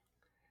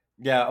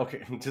Yeah,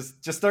 okay.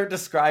 Just start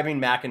describing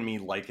Mac and Me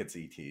like it's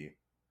ET.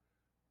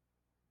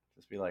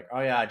 Just be like,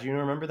 oh yeah, do you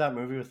remember that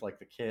movie with like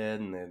the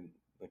kid and then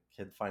the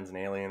kid finds an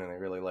alien and they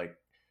really like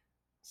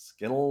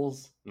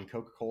Skittles and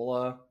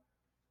Coca-Cola?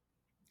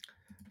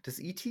 Does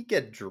ET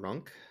get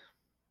drunk?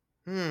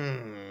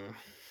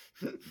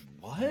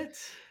 What?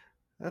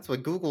 That's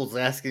what Google's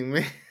asking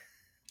me.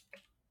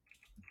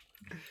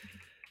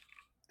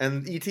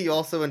 And ET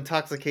also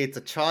intoxicates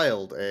a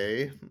child,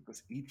 eh?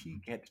 Does ET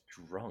get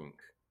drunk?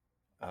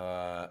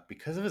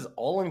 Because of his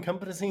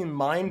all-encompassing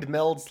mind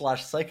meld /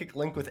 psychic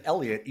link with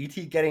Elliot,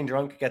 ET getting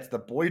drunk gets the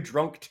boy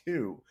drunk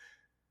too.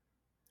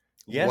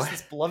 Yes, What?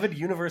 this beloved,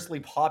 universally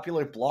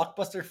popular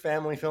blockbuster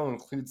family film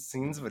includes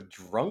scenes of a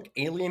drunk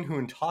alien who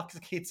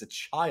intoxicates a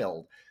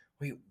child.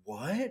 Wait,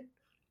 what?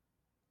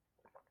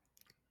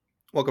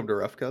 Welcome to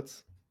Rough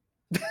Cuts.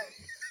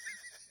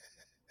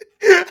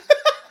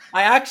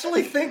 I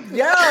actually think,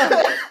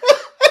 yeah.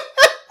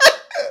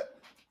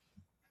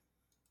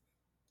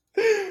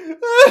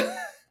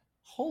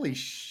 Holy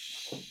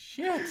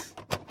shit.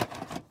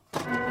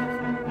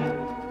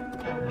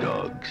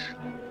 Dogs,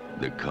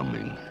 they're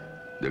coming.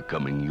 They're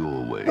coming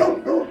your way.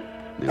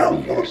 They'll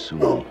be here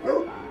soon.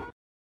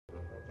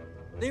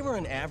 They were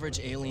an average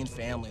alien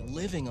family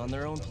living on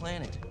their own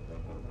planet.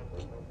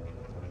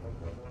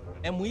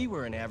 And we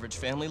were an average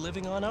family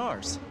living on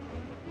ours.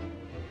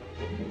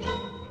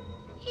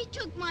 He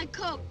took my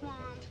Coke, Mom.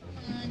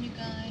 Come on, you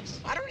guys.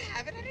 I don't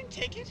have it. I didn't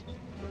take it.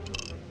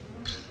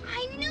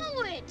 I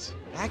knew it!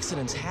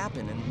 Accidents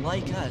happen, and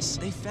like us,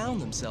 they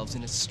found themselves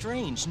in a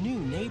strange new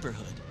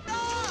neighborhood.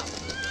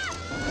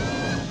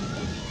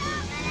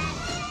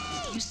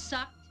 You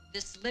sucked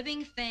this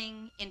living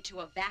thing into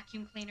a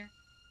vacuum cleaner?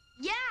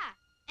 Yeah,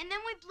 and then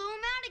we blew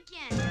him out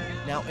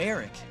again. Now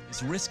Eric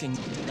is risking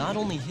not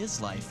only his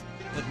life,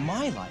 but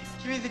my life.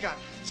 Give me the gun.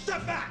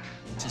 Step back!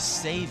 To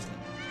save them.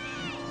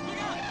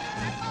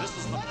 This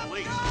is the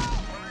police.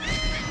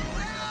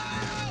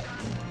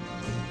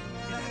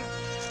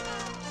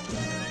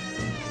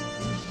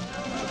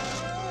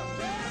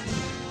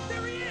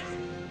 There he is!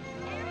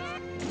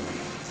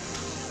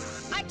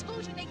 I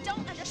told you they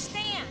don't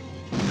understand.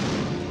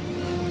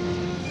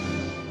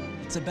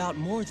 It's about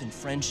more than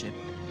friendship.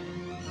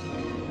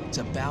 It's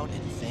about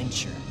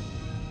adventure.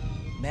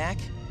 Mac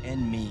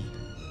and Me.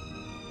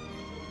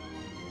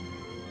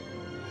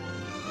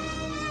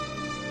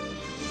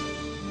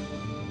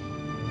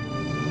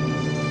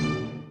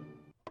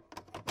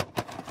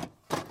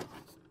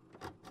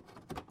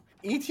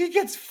 E.T.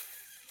 gets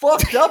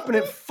fucked up and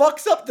it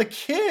fucks up the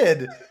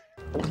kid.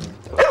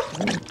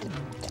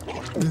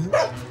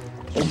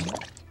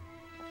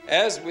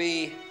 As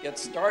we get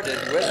started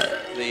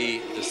with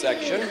the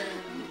dissection.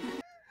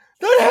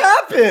 That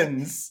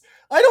happens!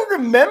 I don't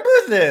remember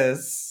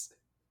this!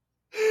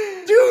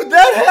 Dude,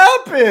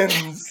 that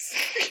happens!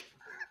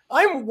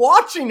 I'm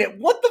watching it.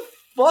 What the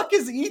fuck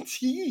is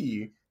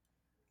E.T.?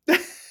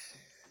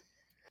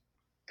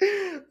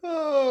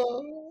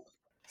 Oh.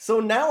 So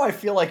now I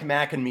feel like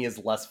Mac and Me is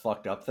less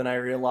fucked up than I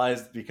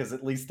realized, because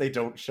at least they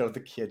don't show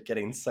the kid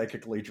getting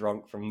psychically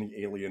drunk from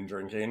the alien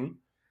drinking.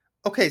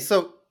 Okay,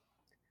 so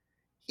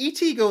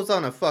E.T. goes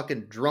on a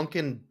fucking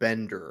drunken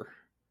bender,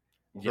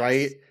 Yes.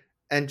 right?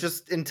 And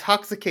just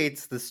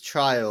intoxicates this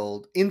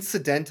child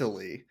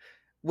incidentally,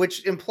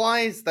 which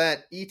implies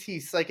that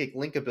E.T.'s psychic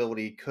link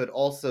ability could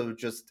also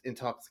just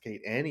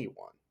intoxicate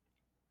anyone.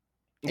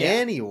 Yeah.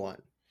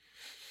 Anyone.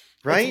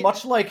 Right? It's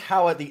much like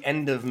how at the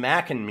end of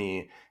Mac and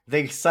Me,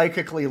 they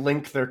psychically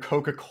link their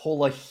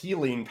Coca-Cola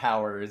healing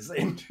powers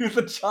into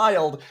the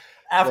child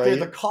after Right.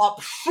 the cop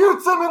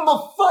shoots him in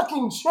the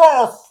fucking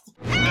chest!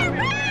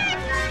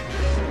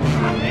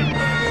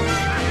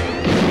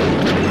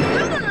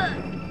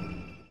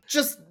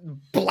 Just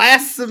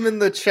blasts him in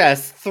the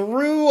chest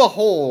through a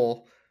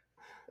hole.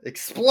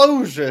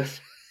 Explosion.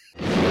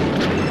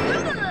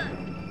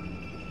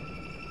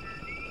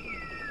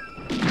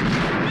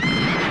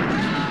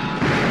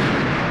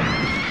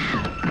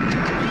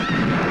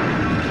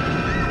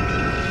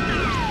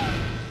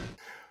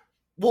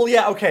 Well,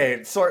 yeah,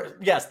 okay, so,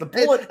 yes, the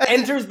bullet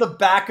enters the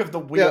back of the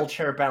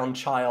wheelchair-bound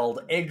child,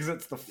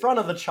 exits the front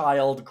of the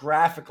child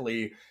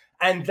graphically,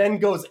 and then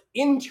goes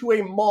into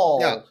a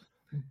mall,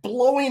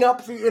 blowing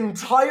up the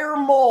entire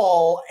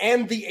mall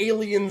and the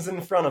aliens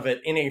in front of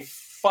it in a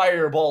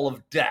fireball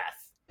of death.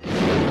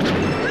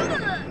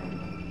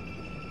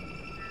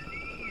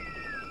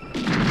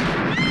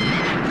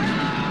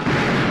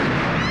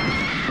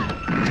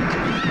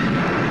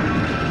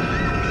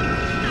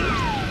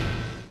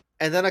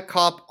 And then a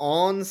cop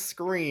on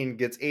screen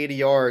gets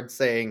ADR'd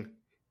saying,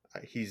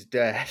 he's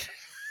dead.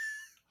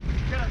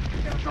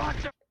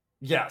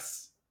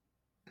 Yes.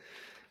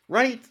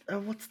 Right?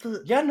 What's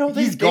the... Yeah, no,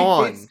 he's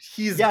gone.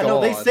 He's gone. No,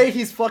 they say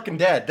he's fucking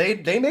dead.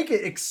 They make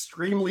it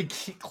extremely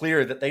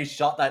clear that they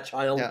shot that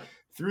child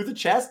through the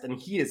chest, and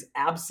he is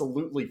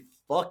absolutely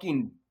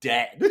fucking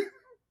dead.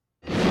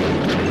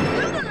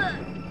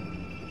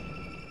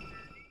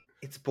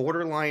 It's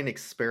borderline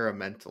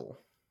experimental.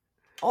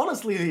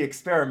 Honestly, the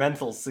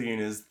experimental scene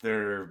is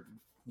their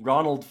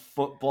Ronald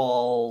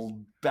football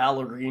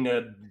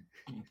ballerina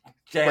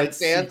dance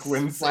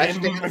sequence flash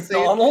in dance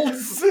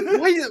McDonald's.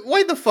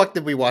 Why the fuck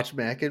did we watch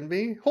Mac and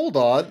Me? Hold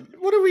on.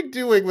 What are we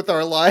doing with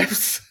our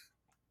lives?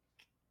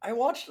 I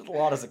watched it a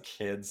lot as a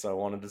kid, so I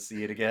wanted to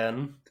see it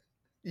again.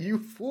 You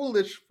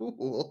foolish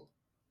fool.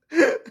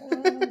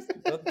 That's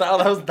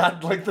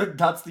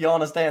the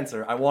honest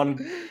answer. I wanted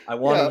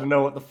to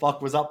know what the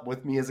fuck was up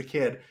with me as a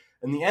kid,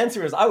 and the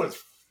answer is I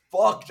was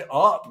fucked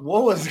up.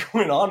 What was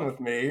going on with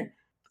me?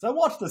 Because I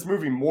watched this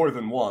movie more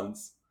than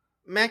once.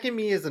 Mac and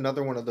Me is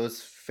another one of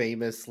those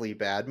famously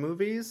bad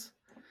movies.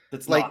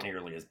 That's like, not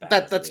nearly as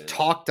bad. That's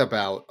talked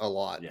about a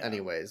lot,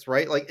 anyways,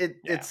 right? Like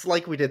it's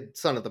like we did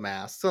Son of the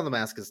Mask. Son of the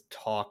Mask is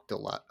talked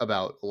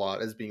about a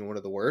lot as being one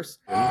of the worst.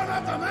 Son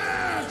of the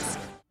Mask!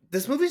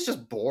 This movie's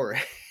just boring.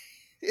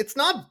 It's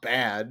not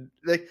bad.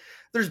 Like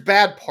there's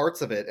bad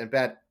parts of it and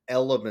bad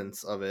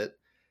elements of it,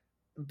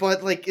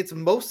 but like it's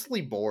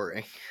mostly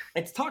boring.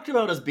 It's talked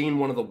about as being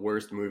one of the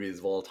worst movies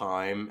of all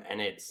time,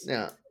 and it's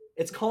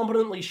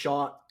competently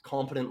shot,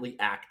 competently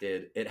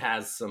acted. It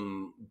has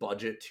some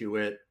budget to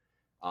it.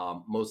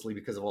 Mostly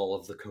because of all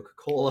of the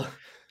Coca-Cola.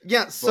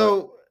 Yeah,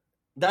 so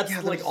that's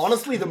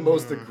honestly the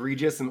most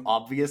egregious and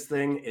obvious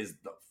thing is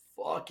the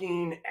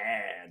fucking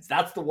ads.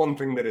 That's the one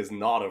thing that is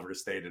not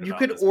overstated. You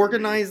could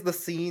organize the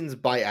scenes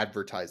by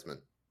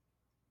advertisement.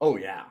 Oh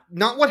yeah.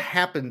 Not what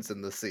happens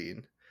in the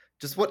scene,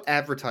 just what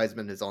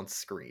advertisement is on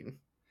screen.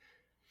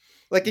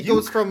 Like it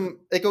goes from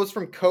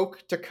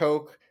Coke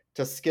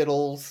to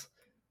Skittles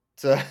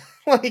to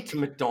to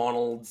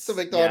McDonald's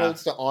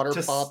to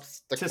Otter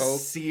Pops to Coke.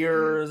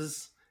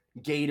 Sears,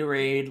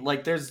 Gatorade.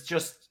 Like there's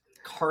just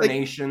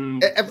carnation,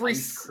 like, every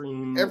ice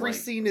cream. Every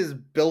scene is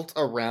built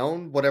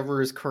around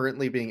whatever is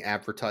currently being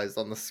advertised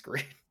on the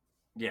screen.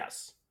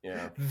 Yes.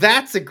 Yeah.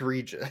 That's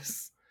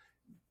egregious.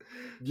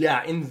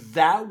 Yeah, in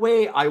that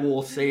way, I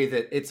will say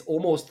that it's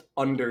almost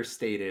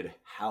understated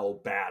how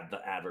bad the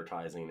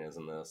advertising is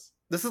in this.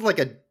 This is like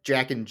a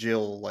Jack and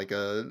Jill,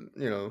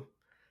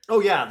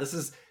 Oh yeah, this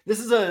is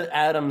a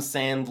Adam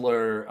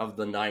Sandler of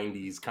the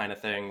 90s kind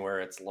of thing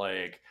where it's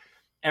like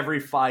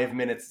every 5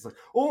 minutes it's like,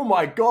 oh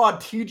my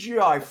god,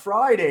 TGI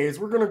Fridays,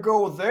 we're gonna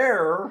go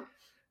there.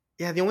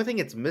 Yeah, the only thing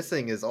it's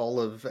missing is all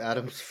of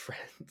Adam's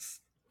friends.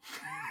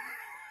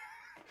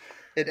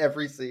 In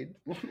every scene.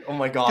 Oh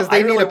my god. Because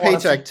they need a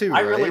paycheck too,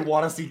 I right? really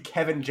want to see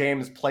Kevin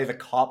James play the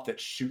cop that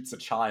shoots a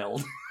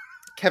child.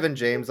 Kevin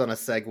James on a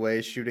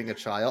Segway shooting a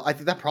child. I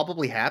think that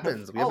probably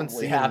happens.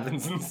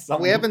 Happens in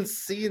some... We haven't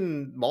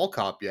seen Mall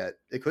Cop yet.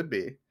 It could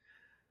be.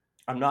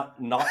 I'm not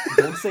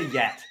don't say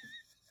yet.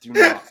 Do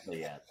not say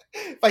yet.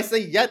 If I say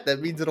yet,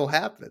 that means it'll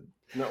happen.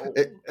 No.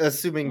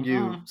 Assuming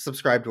you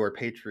subscribe to our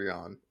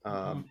Patreon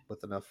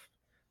with enough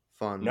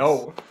funds.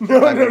 No.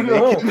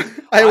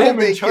 I am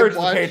in charge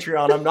of the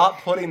Patreon. I'm not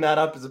putting that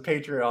up as a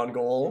Patreon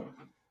goal.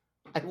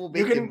 I will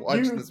make him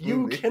watch this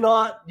movie.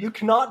 You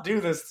cannot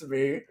do this to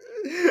me.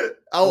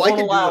 Oh, I can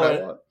allow do what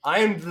it.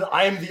 I want.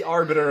 I am the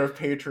arbiter of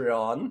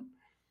Patreon.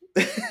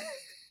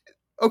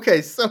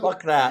 Okay, so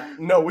fuck that.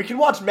 No, we can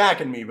watch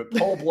Mac and Me, but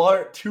Paul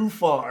Blart too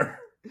far.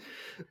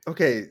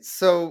 Okay,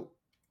 so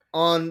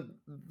on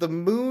the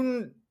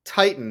moon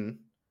Titan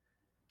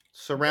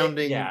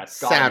surrounding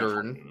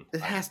Saturn, Titan.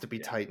 It has to be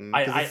Titan.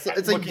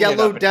 It's a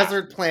yellow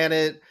desert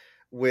planet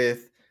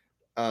with,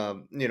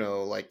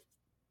 like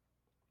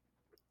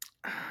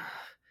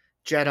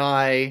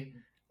Jedi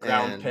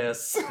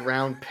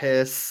ground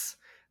piss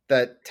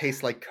that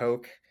tastes like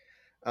Coke.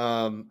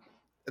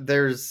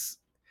 There's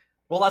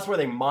that's where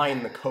they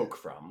mine the Coke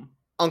from.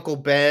 Uncle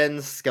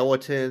Ben's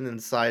skeleton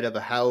inside of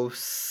a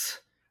house.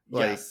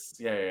 Yes,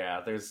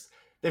 yeah.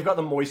 They've got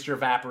the moisture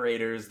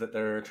evaporators that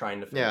they're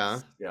trying to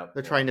fix.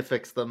 They're trying to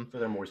fix them for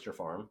their moisture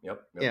farm.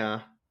 Yep.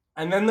 Yeah.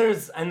 And then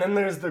there's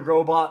the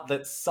robot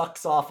that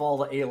sucks off all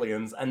the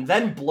aliens and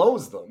then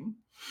blows them.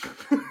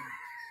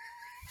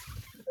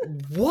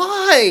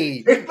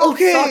 Why? It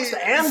sucks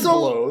and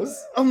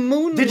blows. A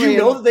moon. Did you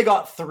know that they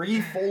got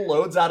 3 full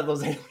loads out of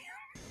those aliens?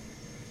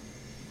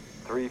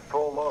 3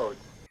 full loads.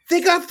 They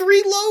got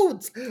 3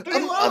 loads.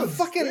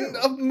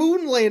 A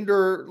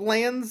moonlander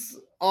lands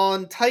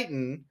on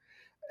Titan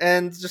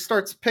and just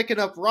starts picking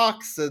up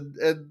rocks and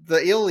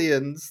the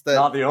aliens that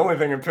not the only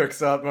thing it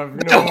picks up.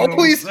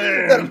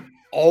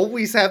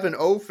 Always have an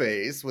O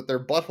face with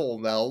their butthole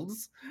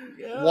melds.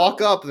 Yeah.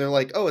 Walk up and they're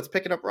like, "Oh, it's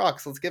picking up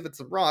rocks. Let's give it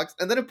some rocks."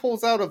 And then it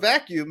pulls out a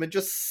vacuum and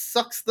just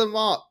sucks them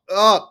up.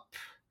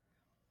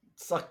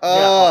 Sucks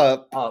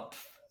them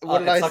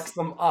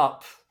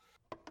up.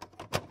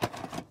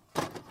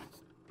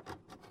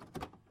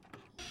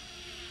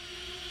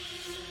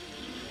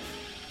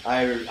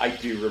 I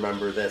do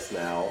remember this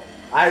now.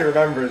 I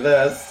remember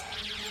this.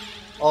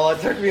 Oh,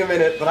 it took me a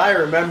minute, but I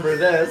remember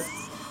this.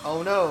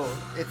 Oh no,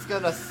 it's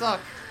gonna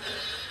suck.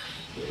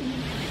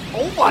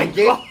 Oh my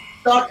god!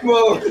 Suck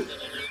mode!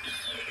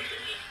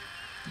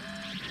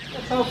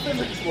 That's how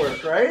physics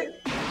work, right?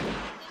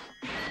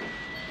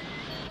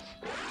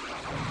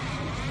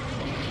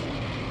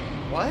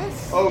 What?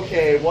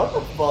 Okay, what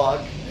the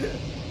fuck?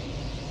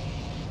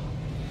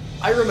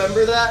 I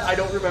remember that. I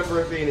don't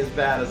remember it being as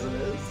bad as it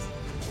is.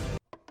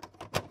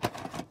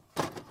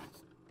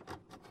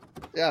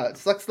 Yeah, it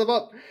sucks them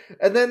up.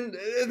 And then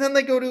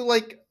they go to,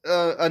 like,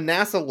 a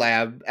NASA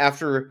lab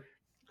after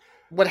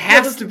what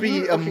has to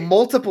be a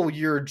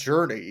multiple-year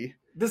journey.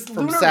 This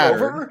from lunar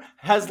Saturn. rover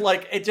has,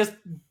 like, it just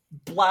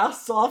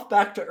blasts off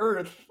back to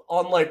Earth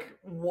on, like,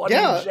 one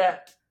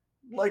jet,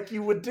 like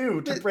you would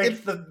do to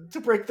break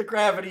the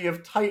gravity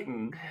of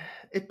Titan.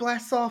 It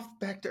blasts off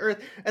back to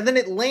Earth, and then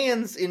it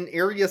lands in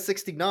Area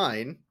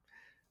 69,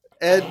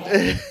 and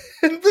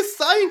the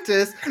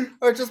scientists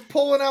are just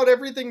pulling out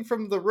everything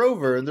from the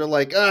rover, and they're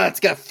like, it's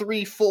got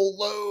 3 full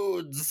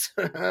loads.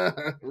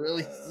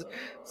 Really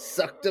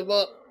sucked them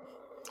up.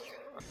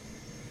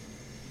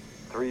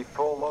 3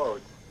 full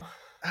loads.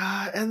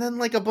 And then,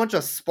 like, a bunch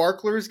of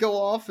sparklers go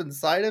off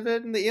inside of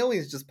it, and the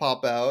aliens just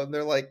pop out, and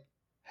they're like,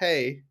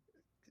 hey,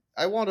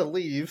 I want to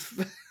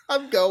leave.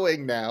 I'm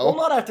going now. Well,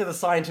 not after the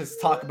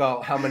scientists talk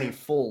about how many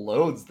full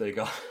loads they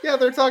got. Yeah,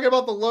 they're talking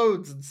about the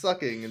loads and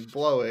sucking and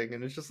blowing,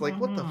 and it's just like,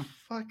 what the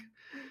fuck?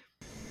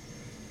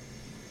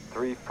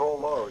 3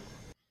 full loads.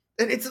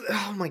 And it's,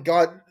 oh my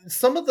god,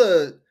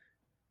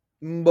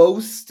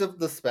 most of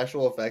the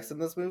special effects in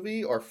this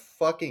movie are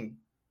fucking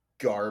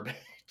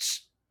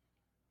garbage.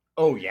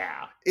 Oh,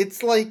 yeah.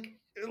 It's like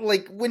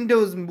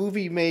Windows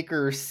Movie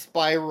Maker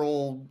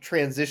spiral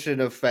transition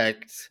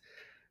effect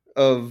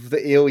of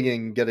the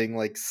alien getting,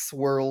 like,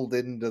 swirled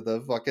into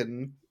the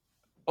fucking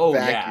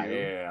vacuum.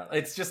 Yeah.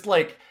 It's just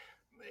like,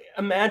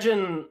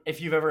 imagine if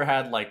you've ever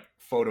had, like,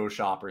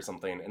 Photoshop or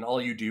something, and all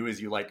you do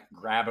is you, like,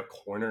 grab a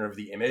corner of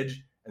the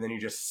image, and then you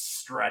just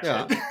stretch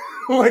it.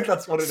 Like,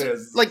 that's what it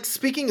is. Like,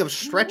 speaking of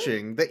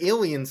stretching, the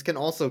aliens can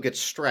also get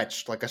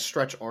stretched, like a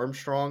Stretch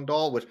Armstrong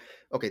doll, which,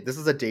 okay, this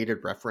is a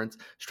dated reference.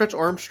 Stretch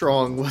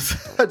Armstrong was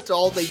a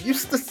doll they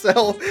used to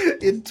sell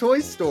in toy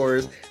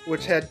stores,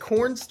 which had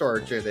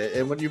cornstarch in it,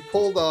 and when you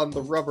pulled on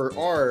the rubber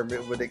arm,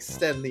 it would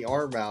extend the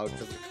arm out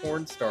because the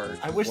cornstarch.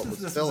 I wish this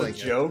was a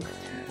joke,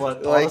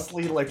 but like,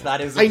 honestly, like,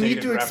 that is a I dated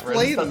need to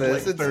reference. explain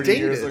That's this. like 30 it's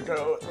dated. years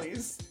ago, at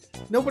least.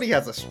 Nobody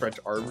has a Stretch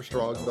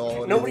Armstrong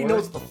doll Nobody anymore.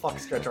 knows what the fuck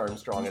Stretch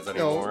Armstrong is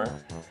anymore.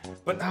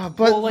 But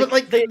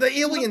like, the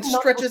alien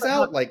stretches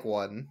out like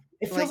one.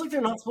 It feels like they're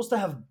not supposed to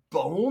have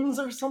bones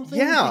or something.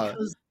 Yeah.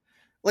 Because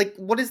like,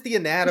 what is the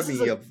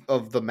anatomy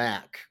of the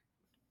Mac?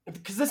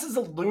 Because this is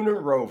a lunar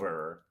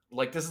rover.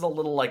 Like, this is a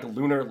little, like,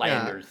 lunar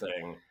lander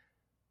thing.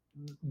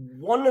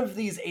 One of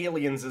these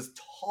aliens is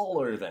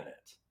taller than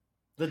it.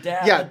 The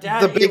dad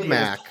Big alien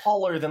Mac is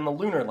taller than the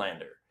lunar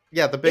lander.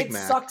 Yeah, the Big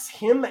Mac. It sucks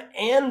him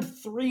and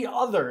 3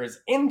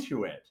 others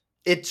into it.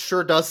 It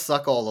sure does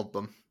suck all of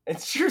them.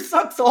 It sure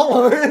sucks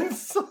all of it.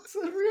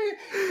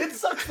 It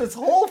sucks this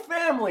whole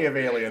family of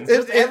aliens.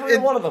 Just every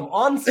one of them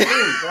on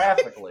screen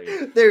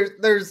graphically.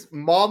 There's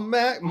Mommy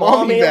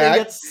Mac.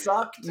 Gets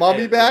sucked.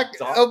 Mommy Mac.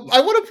 I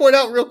want to point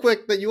out real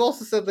quick that you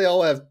also said they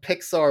all have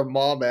Pixar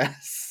mom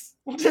ass.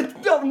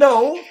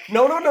 No.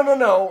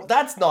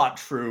 That's not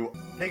true.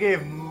 They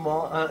gave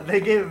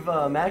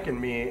Mac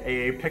and me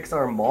a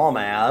Pixar mom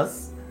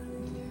ass.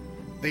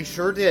 They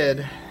sure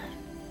did.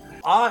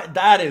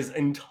 That is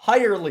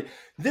entirely.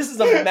 This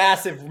is a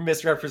massive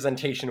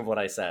misrepresentation of what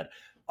I said.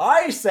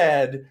 I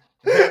said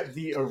that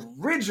the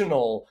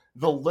original,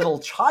 the little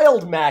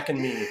child Mac and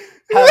me,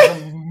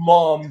 has a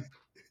mom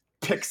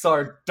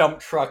Pixar dump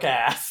truck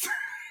ass.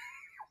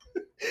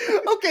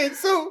 Okay,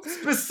 so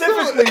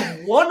specifically,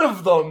 one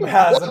of them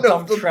has a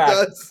dump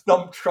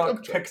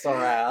truck Pixar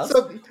ass.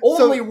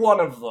 Only one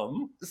of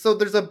them. So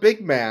there's a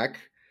Big Mac,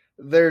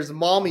 there's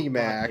Mommy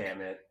Mac, God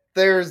damn it.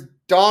 There's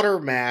Daughter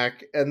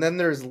Mac, and then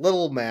there's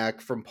Little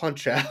Mac from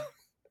Punch Out.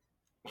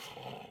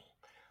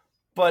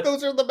 But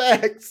those are the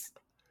Macs.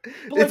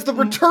 It's the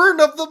return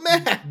of the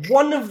Mac.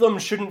 One of them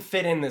shouldn't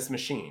fit in this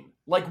machine.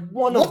 Like,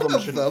 one of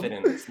them shouldn't fit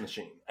in this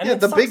machine. And yeah,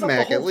 the Big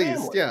Mac at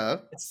least, family. yeah.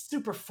 It's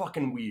super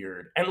fucking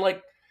weird. And,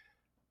 like,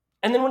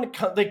 and then when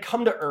they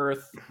come to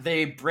Earth,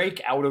 they break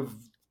out of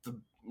the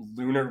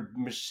lunar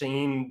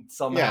machine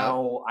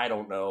somehow. Yeah. I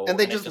don't know. And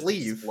they just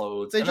leave.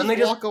 Explodes. They just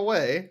walk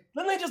away.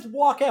 Then they just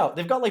walk out.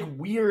 They've got, like,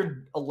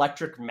 weird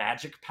electric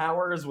magic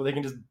powers where they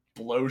can just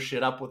blow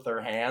shit up with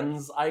their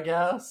hands, I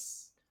guess.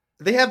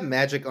 They have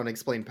magic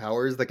unexplained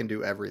powers that can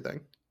do everything.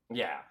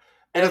 Yeah.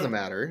 It doesn't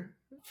matter.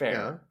 Fair.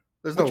 Yeah.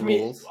 There's no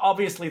rules.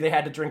 Obviously, they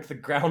had to drink the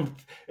ground.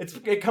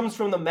 It comes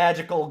from the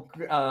magical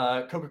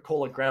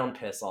Coca-Cola ground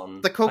piss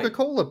on the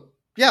Coca-Cola. Titan.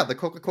 Yeah, the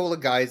Coca-Cola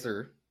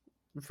geyser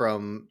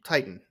from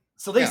Titan.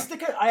 So they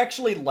stick it. I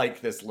actually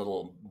like this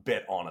little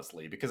bit,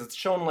 honestly, because it's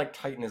shown like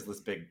Titan is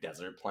this big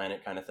desert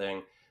planet kind of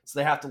thing. So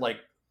they have to like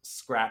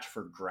scratch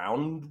for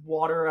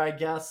groundwater, I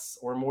guess,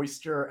 or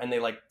moisture, and they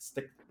like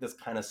stick this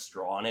kind of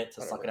straw in it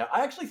to suck it out.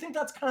 I actually think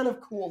that's kind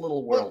of cool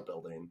little world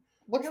building.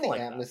 What's the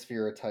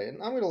atmosphere of Titan?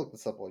 I'm going to look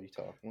this up while you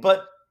talk.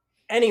 But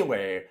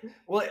anyway,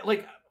 well,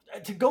 like,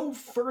 to go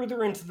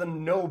further into the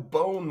no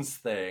bones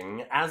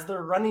thing, as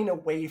they're running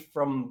away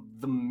from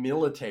the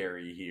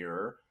military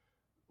here,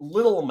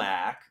 Little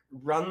Mac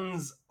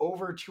runs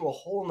over to a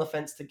hole in the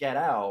fence to get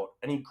out,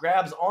 and he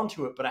grabs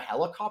onto it, but a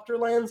helicopter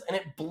lands, and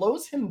it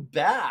blows him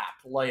back,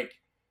 like,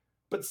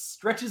 but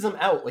stretches him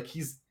out like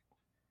he's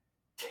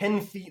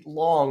 10 feet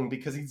long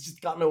because he's just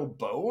got no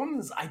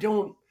bones. I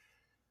don't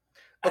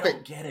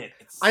get it.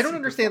 I don't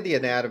understand the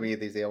anatomy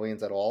of these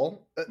aliens at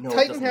all. No,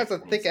 Titan has a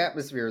thick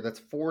atmosphere that's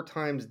 4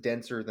 times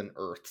denser than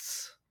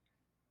Earth's,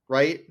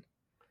 right?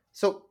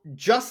 So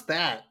just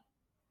that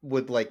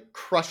would, like,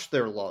 crush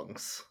their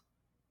lungs.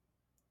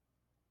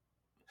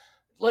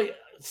 Like,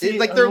 see,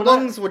 their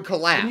lungs would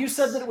collapse. When you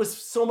said that it was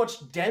so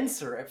much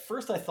denser, at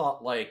first I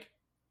thought, like,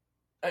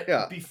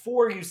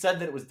 before you said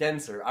that it was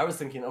denser, I was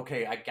thinking,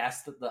 okay, I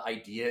guess that the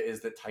idea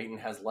is that Titan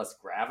has less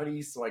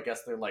gravity, so I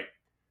guess they're, like,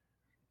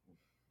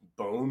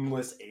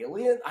 boneless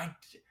alien?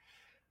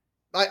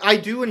 I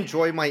do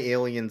enjoy my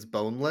aliens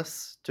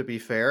boneless, to be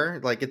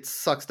fair. Like, it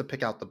sucks to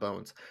pick out the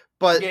bones.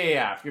 But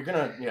yeah, if you're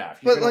gonna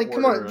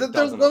come on,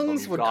 their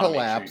lungs would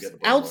collapse.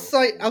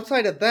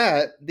 Outside of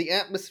that, the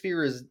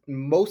atmosphere is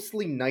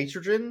mostly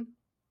nitrogen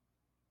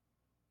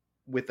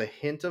with a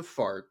hint of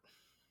fart.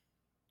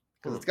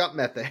 Because it's got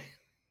methane.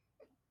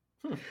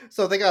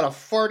 So they got a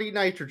farty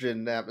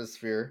nitrogen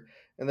atmosphere,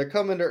 and they're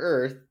coming to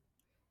Earth,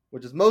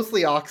 which is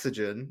mostly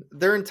oxygen.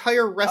 Their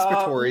entire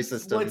respiratory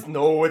system.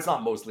 Well, it's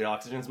not mostly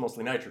oxygen, it's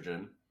mostly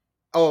nitrogen.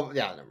 Oh,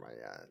 yeah, never mind,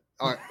 yeah.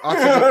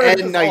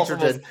 Oxygen and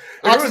nitrogen.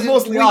 It was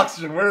mostly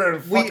oxygen. We're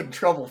in fucking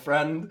trouble,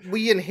 friend.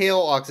 We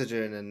inhale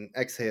oxygen and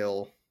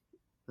exhale,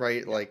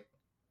 right? Like,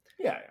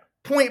 yeah.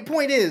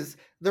 Point is,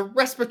 the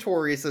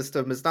respiratory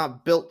system is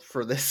not built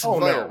for this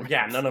environment. No,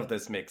 yeah, none of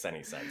this makes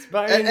any sense.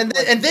 But and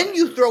then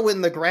you throw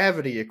in the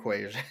gravity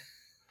equation.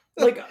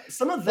 Like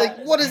some of that.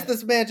 Like, what is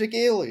this magic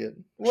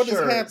alien? What is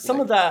happening? Some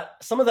of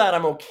that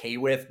I'm okay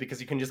with because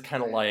you can just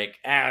kind of like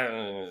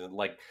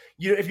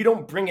if you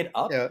don't bring it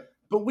up. Yeah.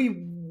 But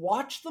we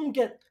watch them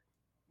get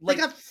they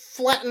got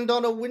flattened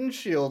on a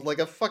windshield like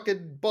a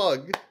fucking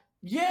bug.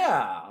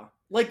 Yeah.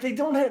 Like they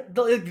don't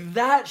have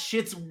that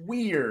shit's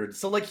weird.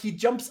 So like he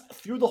jumps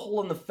through the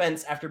hole in the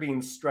fence after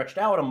being stretched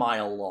out a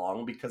mile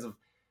long because of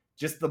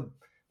just the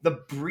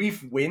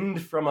brief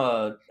wind from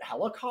a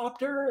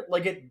helicopter.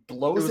 Like it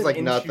blows him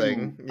into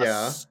nothing.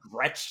 Yeah. A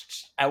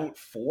stretched out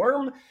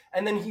form,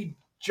 and then he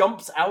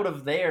jumps out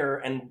of there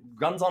and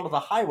runs onto the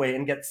highway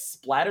and gets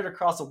splattered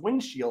across a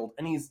windshield,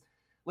 and he's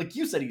like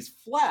you said, he's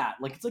flat.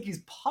 Like it's like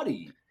he's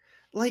putty.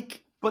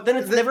 Like, but then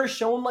it's never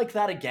shown like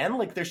that again.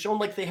 Like they're shown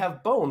like they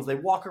have bones. They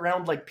walk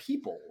around like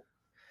people.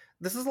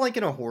 This is like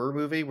in a horror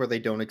movie where they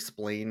don't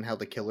explain how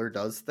the killer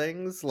does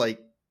things. Like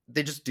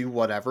they just do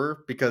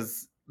whatever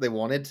because they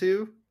wanted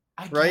to.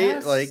 Right?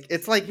 Guess, like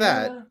it's like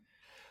that.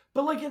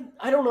 But like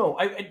I don't know.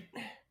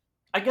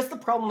 I guess the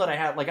problem that I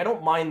have, like I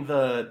don't mind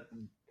the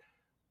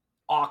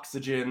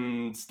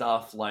oxygen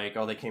stuff, like,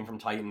 oh, they came from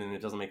Titan and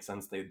it doesn't make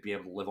sense they'd be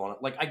able to live on it.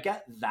 Like, I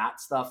get that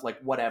stuff,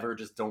 like, whatever,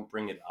 just don't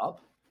bring it up.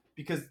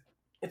 Because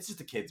it's just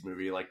a kid's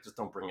movie, like, just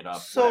don't bring it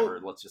up, whatever.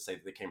 Let's just say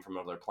they came from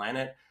another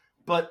planet.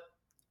 But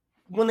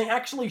when they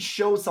actually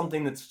show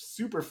something that's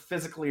super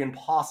physically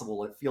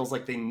impossible, it feels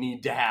like they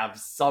need to have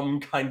some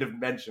kind of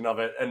mention of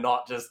it and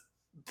not just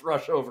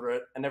brush over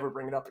it and never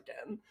bring it up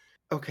again.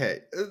 Okay.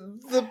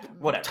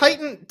 Whatever.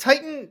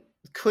 Titan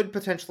could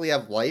potentially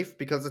have life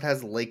because it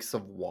has lakes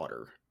of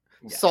water.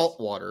 Yes. Salt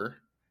water,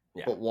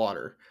 but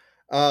water.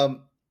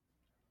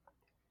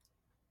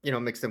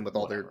 Mixed in with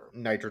all their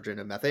nitrogen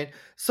and methane.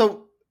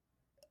 So,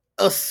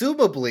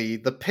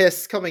 assumably, the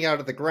piss coming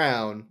out of the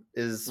ground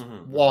is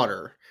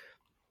water.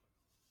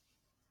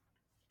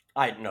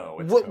 I know.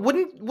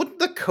 Wouldn't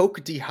the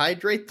Coke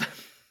dehydrate them?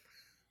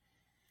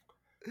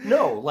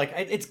 No, like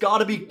it's got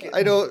to be.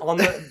 I don't.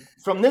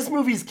 From this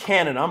movie's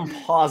canon, I'm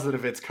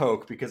positive it's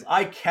Coke because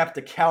I kept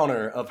a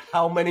counter of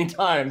how many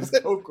times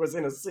Coke was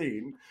in a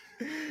scene.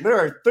 There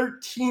are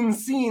 13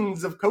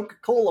 scenes of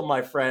Coca-Cola,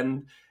 my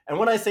friend. And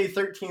when I say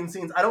 13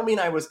 scenes, I don't mean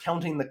I was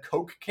counting the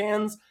Coke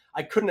cans.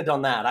 I couldn't have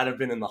done that. I'd have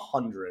been in the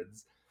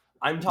hundreds.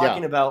 I'm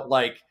talking about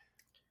like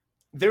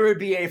there would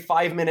be a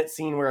 5-minute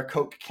scene where a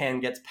Coke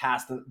can gets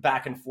passed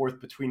back and forth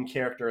between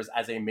characters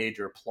as a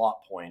major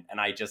plot point,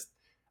 and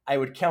I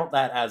would count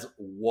that as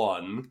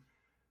one.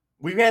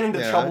 We ran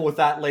into trouble with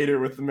that later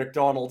with the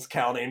McDonald's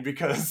counting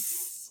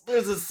because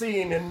there's a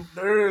scene and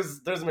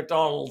there's a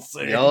McDonald's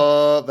scene.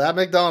 Yo, that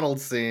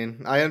McDonald's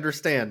scene. I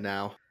understand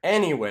now.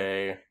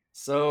 Anyway,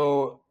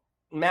 so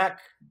Mac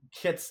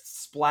gets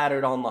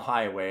splattered on the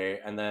highway,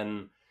 and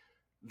then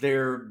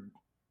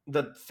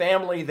the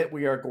family that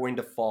we are going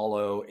to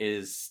follow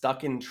is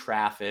stuck in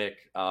traffic.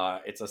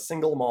 It's a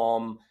single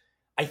mom.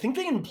 I think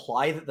they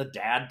imply that the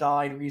dad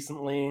died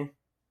recently.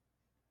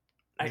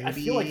 I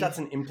feel like that's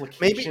an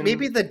implication.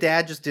 Maybe the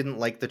dad just didn't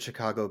like the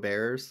Chicago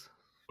Bears.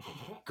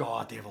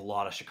 God, they have a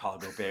lot of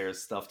Chicago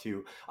Bears stuff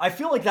too. I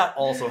feel like that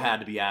also had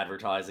to be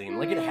advertising.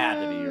 Like it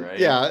had to be, right?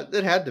 Yeah,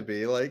 it had to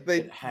be. Like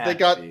they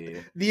got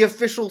the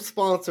official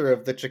sponsor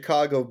of the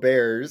Chicago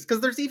Bears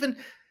because there's even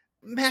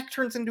Mac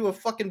turns into a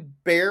fucking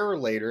bear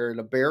later in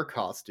a bear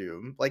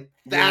costume. Like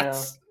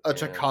that's a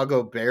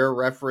Chicago Bear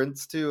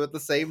reference too at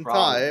the same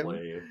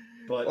time.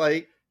 But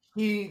like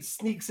he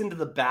sneaks into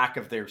the back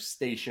of their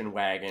station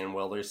wagon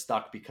while they're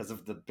stuck because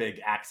of the big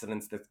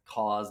accidents that's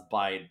caused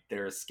by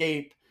their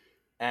escape.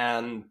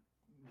 And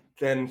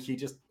then he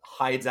just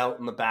hides out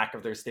in the back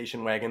of their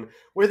station wagon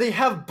where they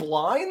have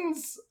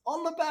blinds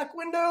on the back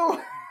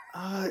window.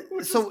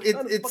 So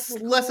it's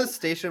less a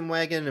station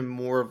wagon and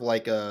more of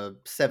like a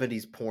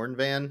 70s porn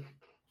van.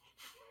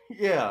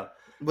 Yeah.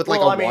 With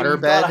like a water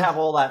bed. You gotta have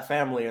all that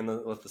family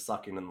with the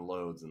sucking and the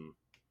loads and.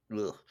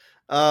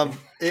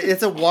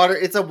 It's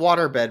a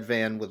water bed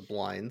van with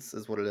blinds,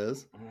 is what it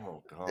is.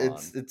 Oh god,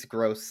 it's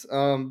gross.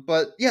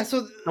 But yeah,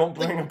 so don't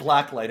bring a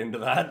black light into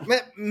that.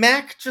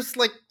 Mac just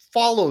like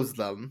follows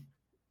them.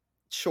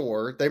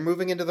 Sure, they're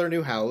moving into their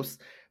new house,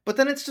 but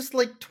then it's just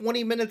like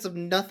 20 minutes of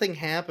nothing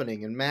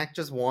happening, and Mac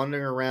just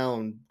wandering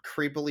around,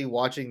 creepily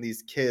watching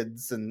these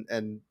kids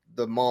and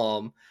the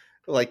mom,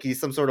 like he's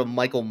some sort of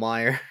Michael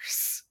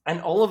Myers. And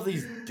all of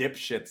these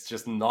dipshits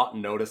just not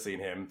noticing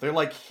him. They're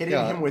like hitting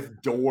him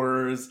with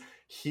doors.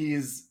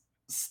 He's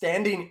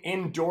standing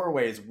in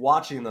doorways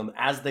watching them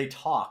as they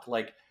talk.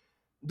 Like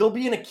they'll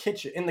be in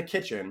the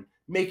kitchen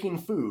making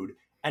food,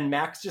 and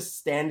Mac's just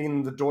standing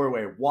in the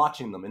doorway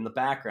watching them in the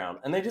background,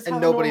 and they just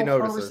have nobody a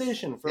normal notices.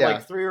 Conversation for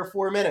like 3 or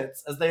 4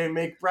 minutes as they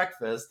make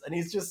breakfast, and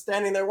he's just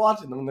standing there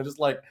watching them, and they're just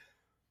like,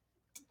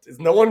 is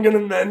no one gonna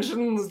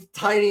mention the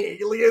tiny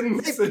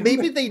aliens?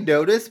 Maybe they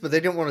noticed, but they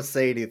didn't want to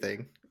say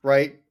anything,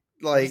 right?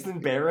 Like just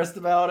embarrassed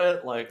about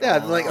it. Like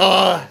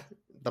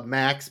the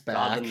Mac's back.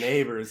 God, the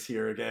neighbor's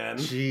here again.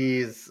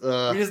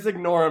 Jeez, we just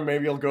ignore him.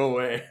 Maybe he'll go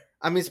away.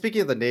 I mean,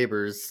 speaking of the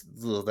neighbors,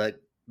 that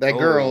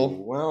girl.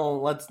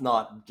 Well, let's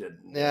not get.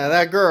 Yeah,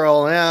 that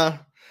girl. Yeah.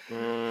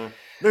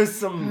 There's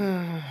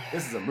some.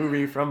 This is a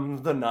movie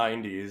from the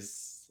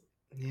 90s.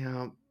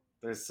 Yeah.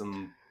 There's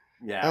some.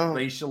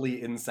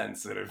 Racially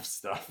insensitive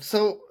stuff.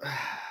 So,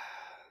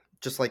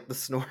 just like the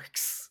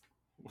Snorks.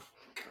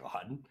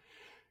 God.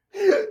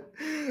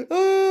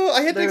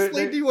 I had to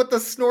explain to you what the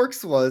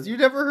Snorks was. You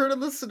never heard of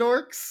the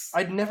Snorks?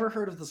 I'd never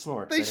heard of the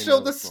Snorks. They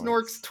showed the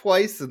Snorks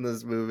twice in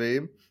this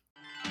movie.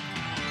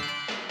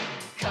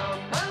 Come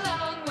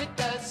along with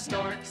the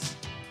Snorks.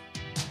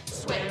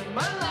 Swim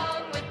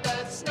along with the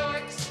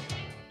Snorks.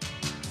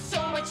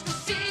 So much to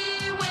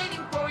see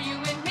waiting for you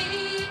and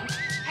me.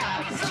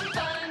 Have some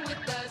fun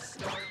with the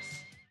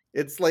Snorks.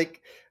 It's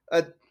like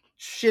a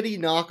shitty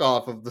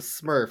knockoff of the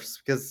Smurfs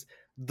because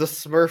the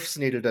Smurfs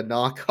needed a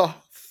knockoff.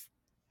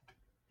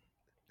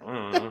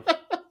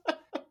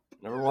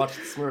 Never watched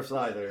the Smurfs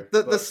either.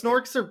 The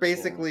Snorks are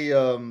basically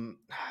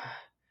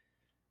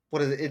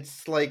what is it?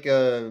 It's like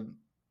when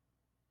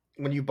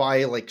you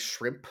buy like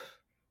shrimp,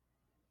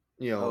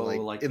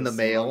 like in the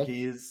mail.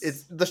 Monkeys?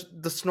 It's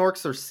the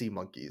Snorks are sea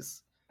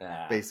monkeys,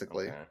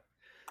 basically. Okay.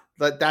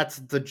 That's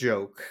the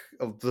joke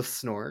of the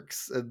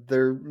Snorks.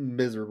 They're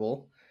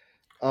miserable.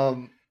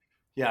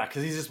 Yeah,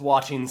 because he's just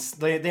watching.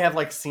 They have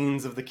like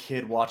scenes of the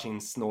kid watching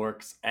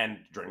Snorks and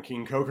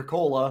drinking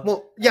Coca-Cola.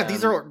 Well, yeah,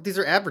 these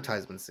are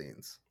advertisement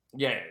scenes.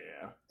 Yeah.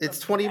 It's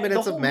 20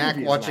 minutes of Mac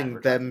watching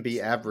them be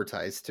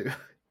advertised to.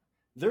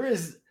 There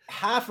is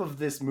half of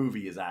this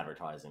movie is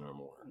advertising or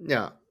more.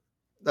 Yeah,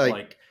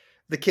 like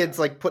the kid's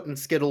like putting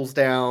Skittles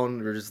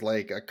down. There's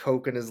like a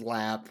Coke in his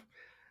lap.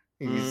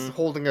 He's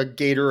holding a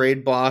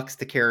Gatorade box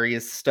to carry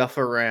his stuff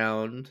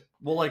around.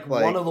 Well, like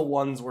one of the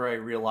ones where I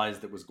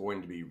realized it was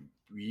going to be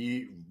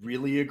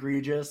really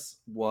egregious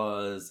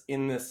was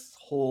in this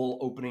whole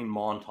opening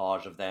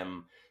montage of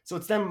them. So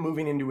it's them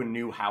moving into a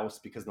new house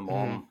because the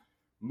mom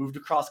moved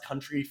across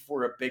country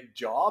for a big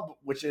job,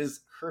 which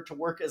is her to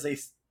work as a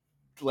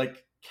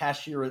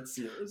cashier at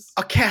Sears.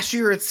 A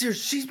cashier at Sears.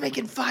 She's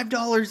making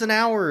 $5 an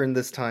hour in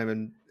this time,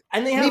 and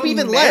they have maybe a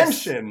even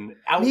mansion less.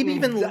 out maybe in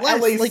even the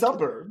less. LA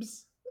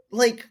suburbs.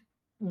 Like,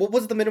 what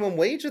was the minimum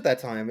wage at that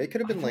time? It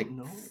could have been like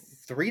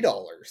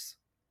 $3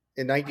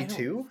 in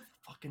 92.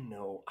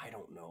 I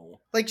don't know.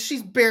 Like,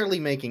 she's barely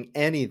making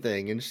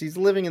anything, and she's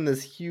living in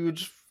this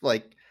huge,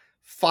 like,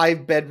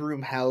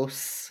 5-bedroom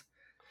house.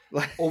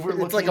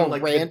 Overlooking it's like a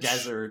ranch. The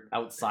desert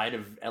outside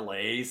of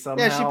LA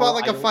somehow. Yeah, she bought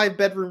like a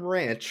 5-bedroom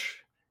ranch.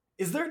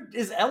 Is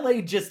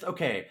LA just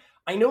okay?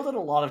 I know that a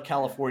lot of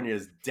California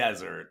is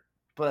desert,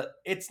 but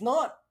it's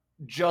not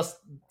just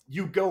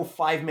you go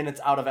 5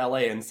 minutes out of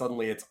LA and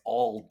suddenly it's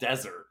all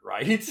desert,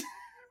 right?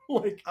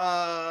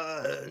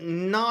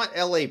 Not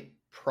LA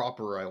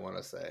proper, I want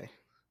to say.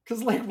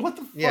 Because what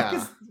the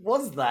fuck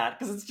was that?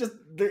 Because it's just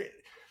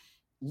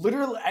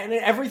literally, and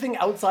everything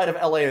outside of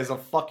LA is a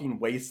fucking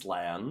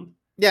wasteland.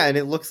 Yeah, and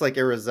it looks like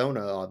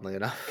Arizona, oddly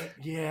enough.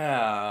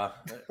 Yeah.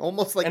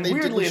 Almost like and they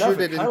didn't shoot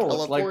it in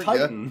California. Like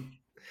Titan.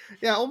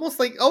 Yeah, almost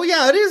like... Oh,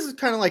 yeah, it is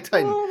kind of like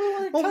Titan.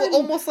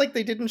 Almost like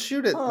they didn't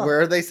shoot it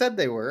where they said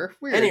they were.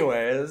 Weird.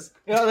 Anyways,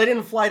 they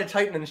didn't fly to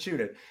Titan and shoot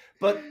it.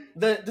 But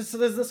so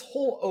there's this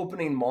whole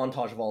opening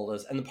montage of all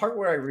this, and the part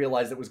where I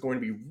realized it was going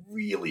to be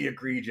really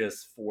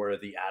egregious for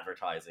the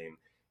advertising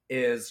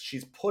is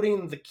she's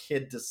putting the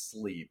kid to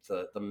sleep,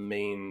 the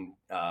main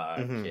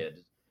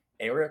kid,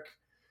 Eric.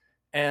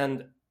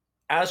 And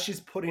as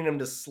she's putting him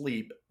to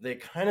sleep, they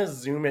kind of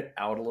zoom it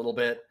out a little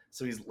bit.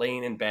 So he's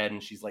laying in bed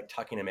and she's like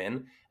tucking him in.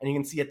 And you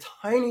can see a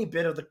tiny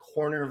bit of the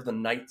corner of the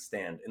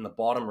nightstand in the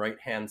bottom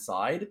right-hand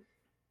side.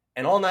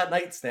 And on that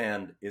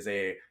nightstand is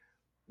a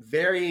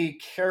very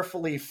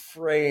carefully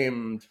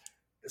framed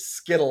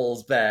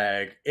Skittles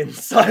bag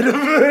inside of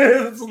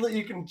it, so that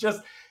you can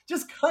just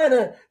kind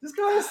of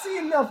see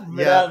enough of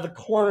it out of the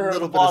corner of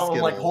the bottom.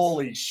 I'm like,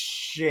 holy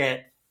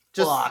shit,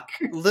 fuck.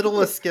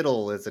 Little a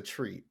Skittle is a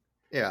treat.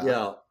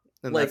 Yeah.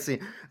 And like, that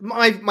scene.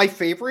 My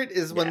favorite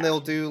is when they'll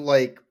do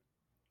like,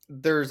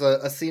 there's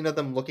a scene of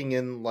them looking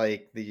in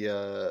like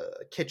the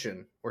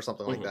kitchen or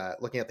something like that,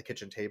 looking at the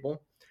kitchen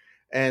table,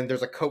 and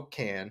there's a Coke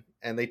can,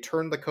 and they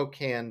turn the Coke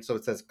can so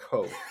it says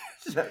Coke.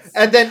 Yes.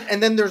 And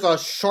then there's a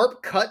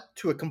sharp cut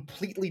to a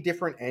completely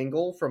different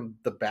angle from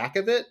the back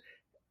of it,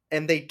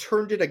 and they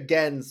turned it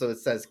again so it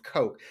says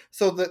Coke.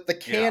 So the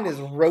can is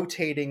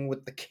rotating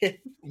with the can.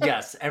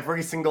 Yes,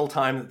 every single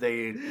time that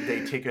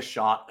they take a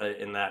shot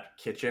in that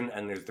kitchen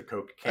and there's the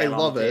Coke can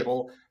on the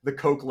table, the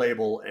Coke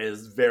label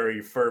is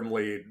very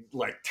firmly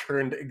like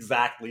turned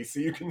exactly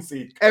so you can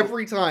see Coke.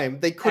 Every time.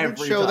 They couldn't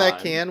show that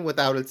can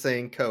without it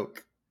saying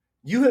Coke.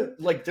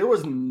 There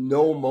was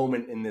no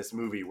moment in this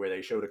movie where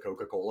they showed a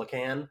Coca-Cola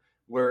can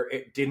where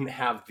it didn't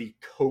have the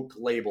Coke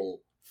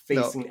label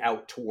facing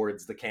out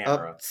towards the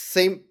camera.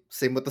 Same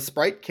with the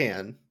Sprite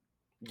can.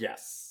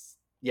 Yes.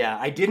 Yeah,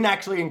 I didn't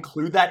actually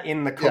include that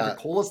in the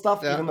Coca-Cola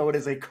stuff, even though it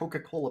is a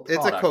Coca-Cola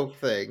product. It's a Coke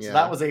thing, So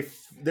that was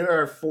there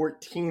are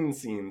 14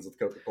 scenes with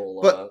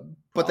Coca-Cola.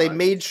 But they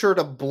made sure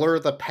to blur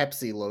the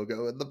Pepsi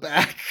logo in the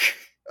back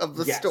of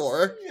the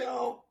store.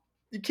 No.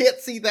 You can't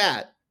see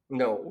that.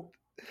 No.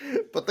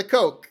 But the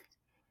Coke.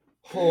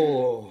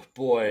 Oh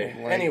boy.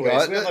 Oh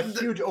Anyways, we have a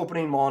huge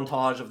opening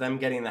montage of them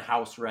getting the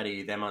house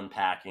ready, them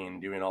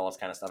unpacking, doing all this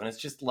kind of stuff. And it's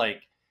just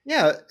like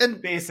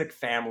and basic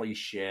family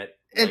shit.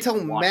 Until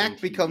like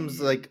Mac becomes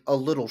like a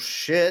little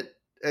shit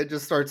and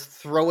just starts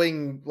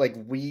throwing like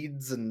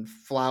weeds and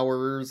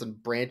flowers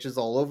and branches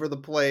all over the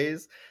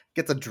place.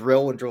 Gets a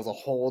drill and drills a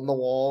hole in the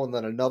wall and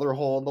then another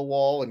hole in the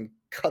wall and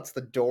cuts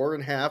the door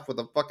in half with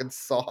a fucking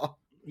saw.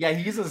 Yeah,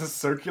 he uses a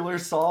circular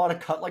saw to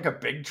cut like a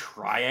big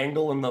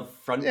triangle in the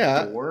front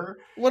door.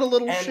 What a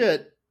little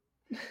shit.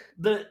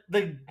 The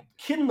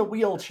kid in the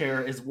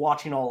wheelchair is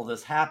watching all of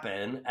this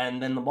happen,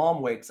 and then the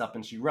mom wakes up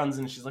and she runs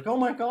and she's like, oh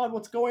my god,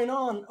 what's going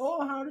on?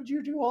 Oh, how did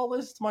you do all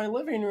this to my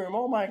living room?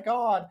 Oh my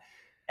god.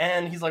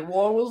 And he's like,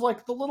 well, it was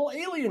like the little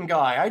alien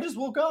guy. I just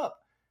woke up.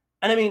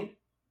 And I mean,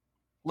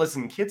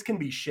 listen, kids can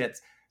be shits.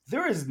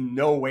 There is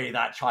no way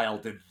that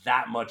child did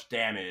that much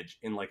damage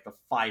in like the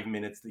 5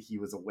 minutes that he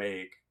was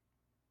awake.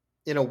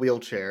 In a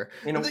wheelchair.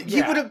 He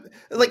would have,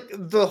 like,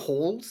 the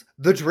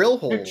drill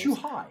holes. They're too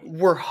high.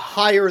 Were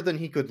higher than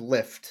he could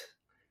lift.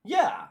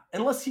 Yeah,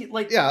 unless he,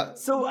 like... Yeah.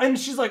 So, and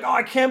she's like, oh,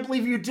 I can't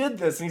believe you did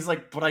this. And he's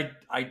like, but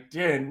I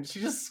didn't. She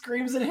just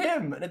screams at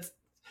him. And it's...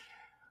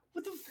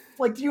 What the...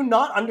 Like, do you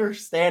not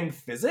understand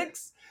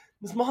physics?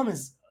 This mom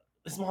is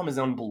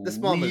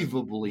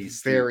unbelievably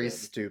stupid. Very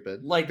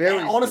stupid. Like, very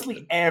honestly,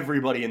 stupid.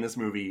 Everybody in this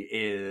movie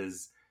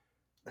is...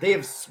 They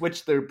have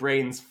switched their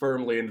brains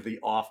firmly into the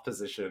off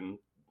position.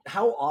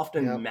 How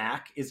often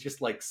Mac is just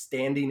like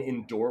standing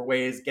in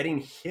doorways, getting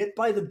hit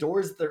by the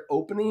doors that they're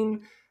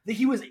opening, that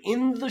he was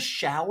in the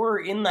shower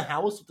in the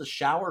house with the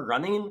shower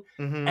running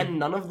and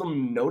none of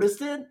them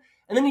noticed it.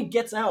 And then he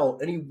gets out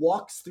and he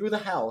walks through the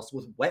house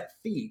with wet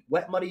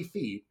muddy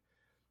feet.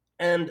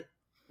 And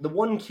the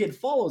one kid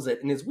follows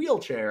it in his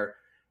wheelchair.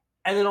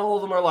 And then all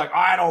of them are like,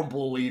 I don't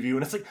believe you.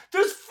 And it's like,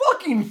 there's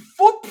fucking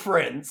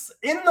footprints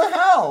in the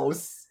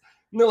house.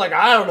 And they're like,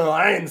 I don't know.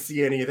 I didn't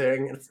see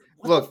anything. And it's,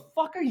 what the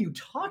fuck are you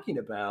talking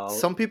about?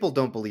 Some people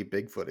don't believe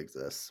Bigfoot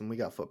exists, and we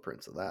got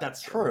footprints of that.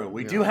 That's true.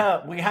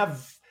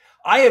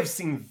 I have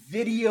seen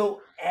video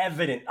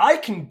evidence.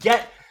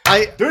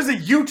 There's a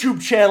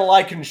YouTube channel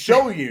I can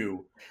show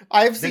you.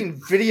 I've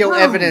seen video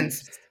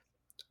evidence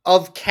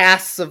of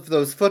casts of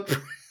those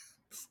footprints.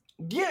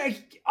 Yeah,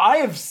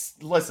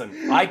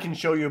 listen, I can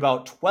show you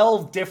about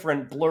 12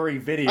 different blurry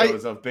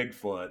videos of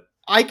Bigfoot.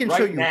 I can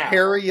show you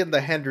Harry and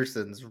the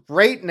Hendersons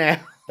right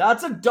now.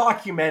 That's a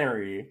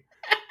documentary.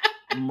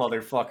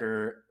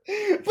 Motherfucker.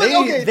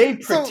 They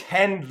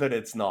pretend that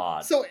it's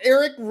not. So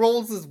Eric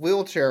rolls his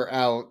wheelchair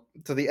out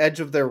to the edge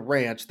of their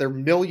ranch, their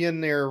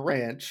millionaire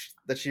ranch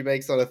that she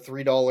makes on a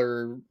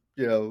 $3,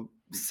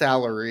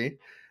 salary.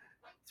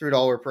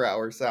 $3 per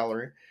hour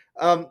salary.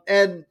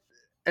 And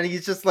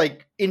he's just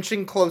like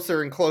inching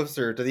closer and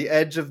closer to the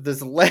edge of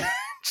this ledge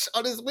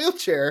on his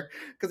wheelchair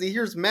because he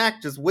hears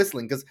Mac just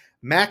whistling because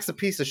Mac's a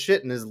piece of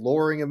shit and is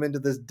luring him into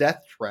this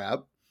death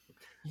trap.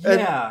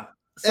 Yeah.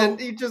 And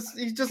he just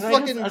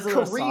fucking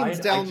careens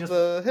down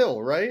the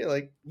hill, right?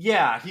 Like,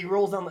 yeah, he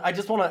rolls down. I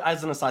just want to,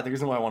 as an aside, the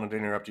reason why I wanted to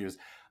interrupt you is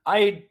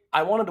I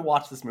wanted to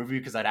watch this movie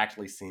because I'd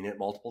actually seen it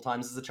multiple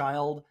times as a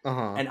child,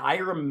 and I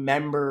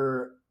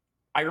remembered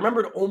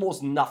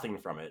almost nothing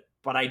from it,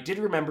 but I did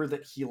remember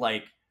that he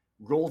like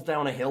rolls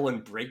down a hill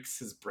and breaks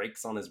his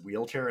brakes on his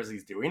wheelchair as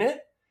he's doing it.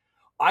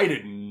 I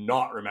did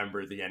not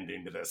remember the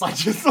ending to this. I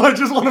just want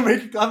to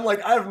make. I'm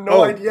like, I have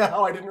no idea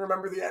how I didn't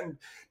remember the end.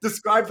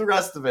 Describe the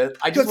rest of it.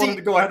 I just wanted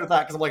to go ahead with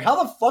that because I'm like,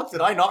 how the fuck did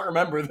I not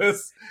remember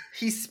this?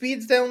 He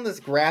speeds down this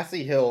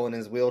grassy hill in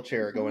his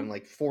wheelchair, going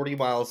like 40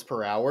 miles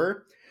per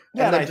hour.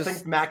 Yeah, and I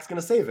think Mac's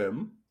gonna save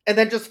him. And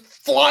then just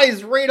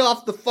flies right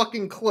off the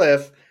fucking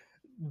cliff,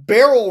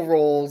 barrel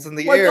rolls in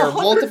the air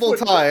multiple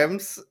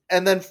times,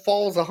 and then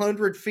falls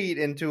 100 feet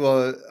into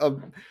a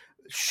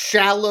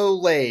shallow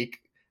lake,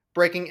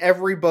 breaking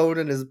every bone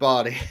in his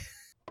body.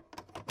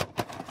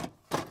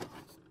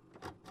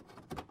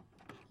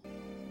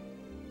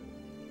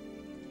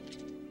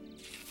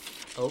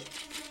 Oh.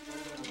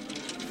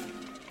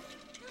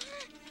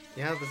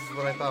 Yeah, this is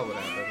what I thought would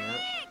happen,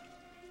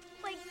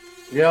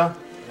 yeah.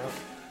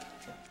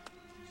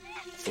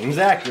 Seems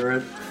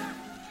accurate.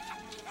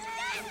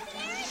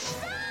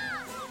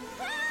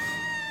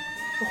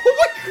 Oh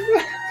my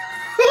god!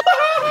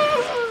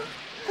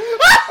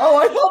 Oh,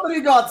 I thought that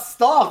he got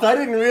stopped. I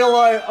didn't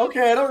realize.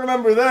 Okay, I don't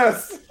remember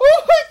this.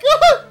 Oh my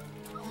god!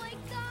 Oh my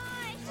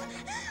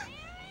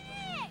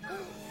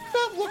god!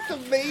 That looked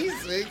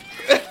amazing.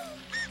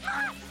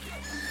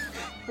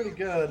 Pretty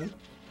good.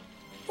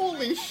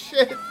 Holy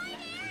shit!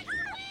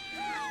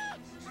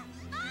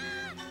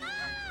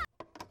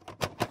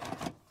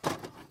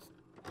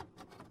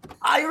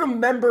 I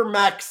remember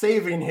Mac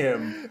saving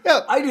him. Yeah.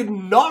 I did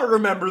not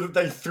remember that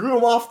they threw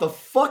him off the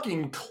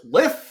fucking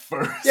cliff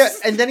first. Yeah,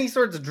 and then he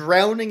starts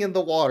drowning in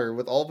the water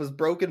with all of his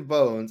broken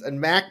bones,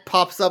 and Mac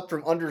pops up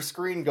from under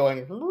screen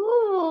going,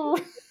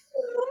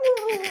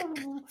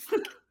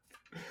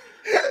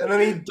 and then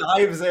he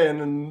dives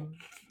in and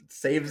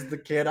saves the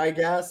kid, I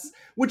guess,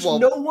 which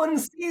no one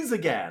sees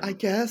again. I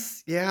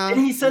guess, yeah. And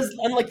he says,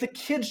 and like the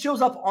kid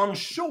shows up on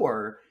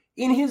shore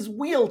in his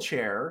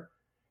wheelchair,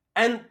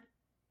 and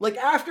like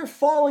after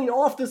falling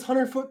off this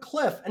 100-foot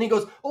cliff, and he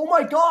goes, "Oh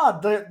my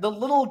god, the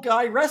little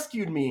guy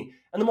rescued me."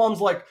 And the mom's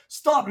like,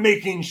 "Stop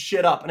making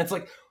shit up." And it's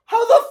like,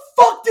 how the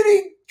fuck did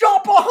he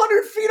drop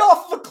 100 feet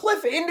off the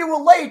cliff into a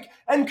lake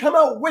and come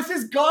out with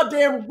his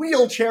goddamn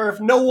wheelchair if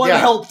no one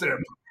helped him?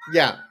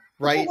 Yeah,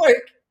 right? Like,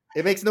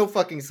 it makes no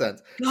fucking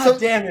sense. God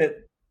damn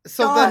it.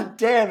 So God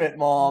damn it,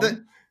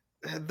 Mom.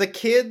 The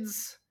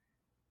kids,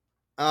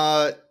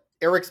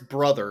 Eric's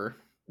brother.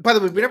 By the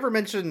way, we never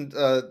mentioned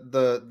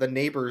the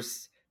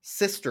neighbor's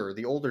sister,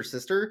 the older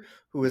sister,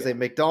 who is a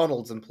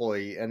McDonald's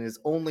employee and is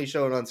only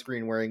shown on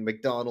screen wearing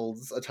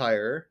McDonald's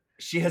attire.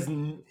 She does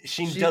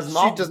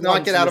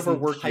not get out of her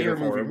work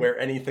uniform. Movie wear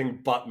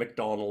anything but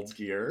McDonald's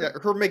gear. Yeah,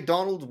 her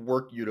McDonald's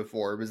work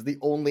uniform is the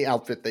only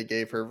outfit they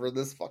gave her for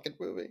this fucking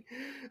movie.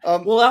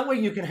 Well, that way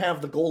you can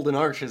have the golden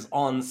arches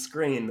on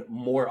screen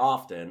more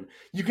often.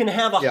 You can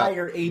have a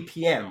higher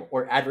APM,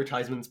 or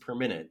advertisements per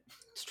minute.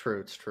 It's true,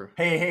 it's true.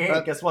 Hey,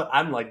 guess what?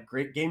 I'm like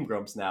Great Game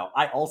Grumps now.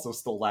 I also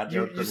stole that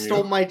joke from you. You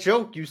stole my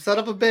joke, you son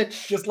of a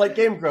bitch. Just like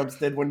Game Grumps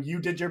did when you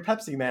did your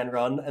Pepsi Man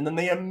run, and then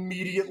they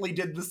immediately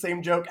did the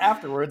same joke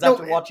afterwards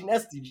after watching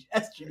SGD.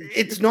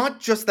 It's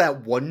not just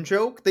that one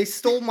joke. They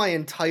stole my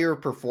entire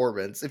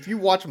performance. If you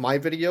watch my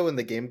video in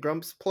the Game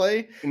Grumps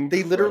play,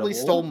 they literally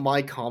stole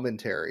my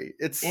commentary.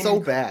 It's so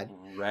bad.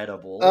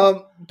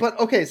 Incredible. But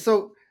okay,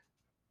 so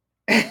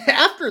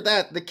after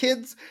that, the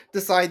kids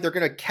decide they're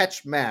going to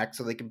catch Mac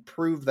so they can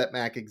prove that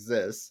Mac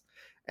exists.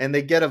 And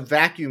they get a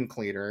vacuum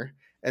cleaner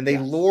and they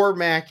lure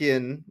Mac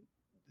in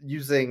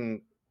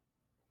using,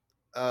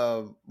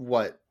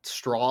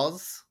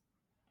 straws?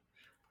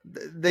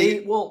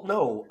 They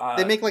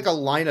make like a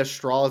line of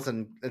straws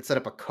and set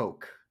up a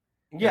Coke.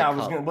 Yeah,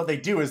 what they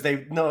do is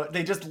they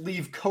just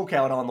leave Coke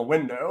out on the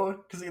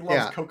window because he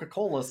loves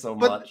Coca-Cola so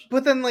much.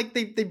 But then like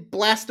they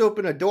blast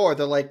open a door.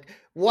 They're like,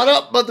 "What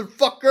up,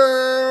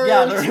 motherfucker?"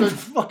 Yeah, they're in the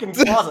fucking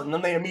closet, and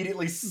then they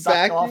immediately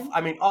suck off.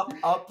 I mean,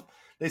 up.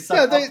 They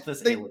suck up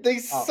this. They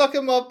suck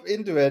him up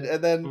into it,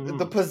 and then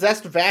the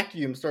possessed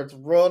vacuum starts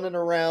running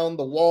around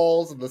the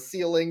walls and the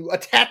ceiling,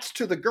 attached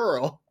to the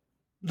girl.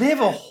 They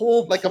have a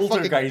whole like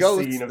poltergeist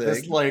scene of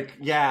this,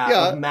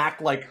 of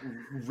Mac like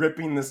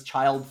ripping this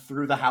child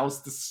through the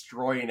house,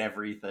 destroying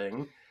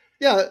everything.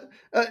 Yeah,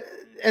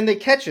 and they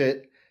catch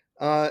it,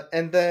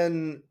 and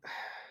then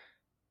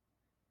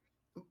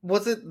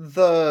was it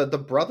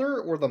the brother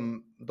or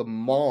the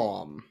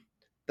mom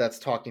that's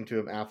talking to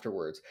him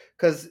afterwards?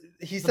 Because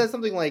he says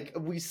something like,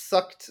 "We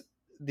sucked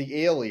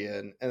the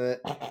alien," and then,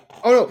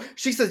 oh no,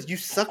 she says, "You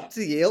sucked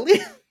the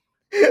alien."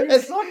 You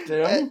sucked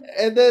him.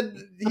 And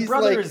then he's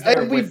like,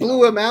 and we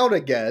blew him out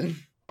again.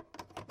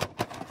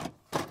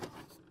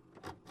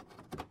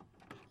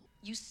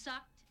 You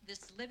sucked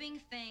this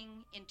living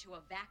thing into a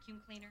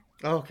vacuum cleaner?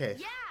 Okay.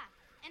 Yeah,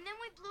 and then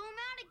we blew him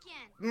out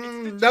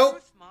again. Nope.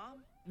 Truth,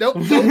 Mom.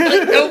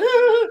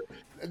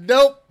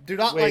 Nope. Do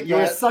not like that.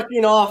 You're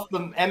sucking off the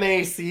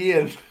MAC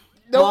and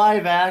my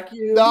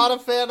vacuum. Not a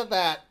fan of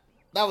that.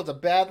 That was a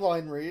bad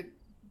line read.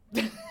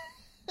 Did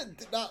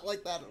not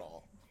like that at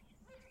all.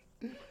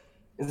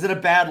 Is it a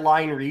bad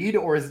line read,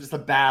 or is it just a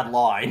bad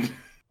line?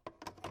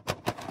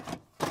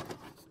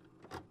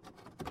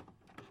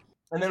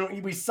 And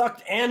then we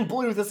sucked and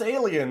blew this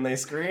alien, they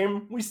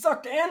scream. We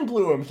sucked and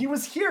blew him. He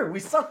was here. We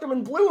sucked him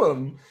and blew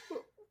him.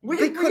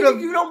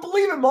 You don't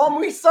believe it, Mom.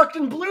 We sucked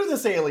and blew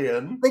this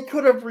alien. They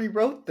could have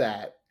rewrote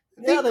that.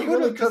 Yeah, they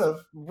really could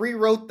have.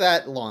 Rewrote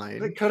that line.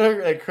 They could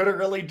have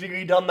really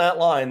redone that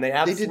line. They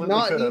absolutely could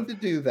have. They did not need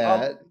to do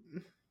that.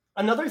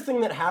 Another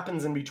thing that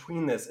happens in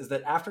between this is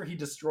that after he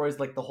destroys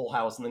like the whole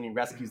house and then he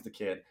rescues the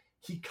kid,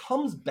 he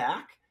comes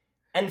back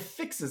and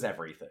fixes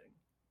everything.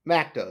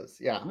 Mac does,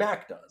 yeah.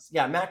 Mac does.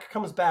 Yeah, Mac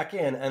comes back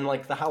in and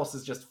like the house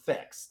is just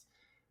fixed.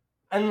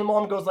 And the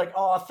mom goes like,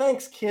 "Aw,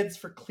 thanks kids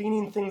for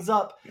cleaning things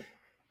up."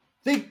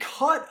 They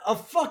cut a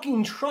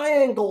fucking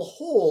triangle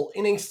hole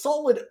in a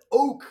solid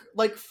oak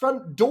like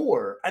front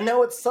door and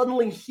now it's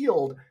suddenly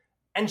healed.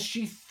 And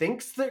she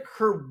thinks that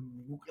her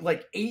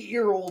like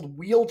 8-year-old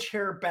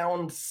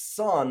wheelchair-bound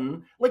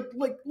son, like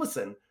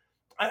listen,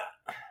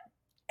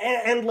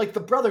 and like the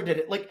brother did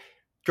it. Like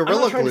Gorilla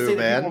I'm not trying Glue, to say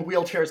that man. people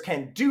in wheelchairs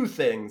can't do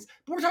things,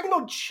 but we're talking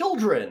about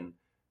children.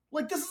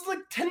 Like this is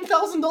like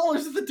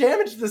 $10,000 of the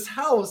damage to this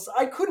house.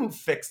 I couldn't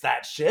fix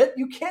that shit.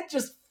 You can't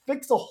just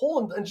fix a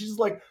hole. And she's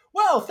like,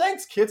 "Wow,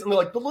 thanks, kids." And they're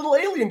like, "The little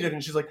alien did,"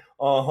 and she's like,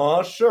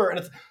 "Sure." And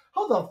it's,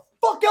 how the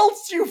fuck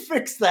else do you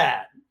fix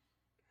that?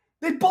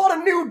 They bought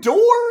a new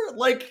door?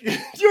 Like,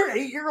 your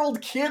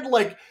 8-year-old kid,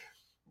 like,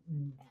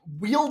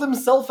 wheeled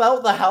himself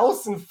out the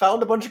house and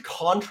found a bunch of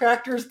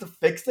contractors to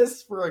fix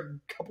this for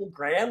a couple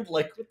grand?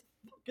 Like, what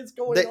the fuck is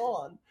going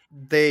on?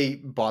 They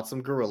bought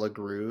some Gorilla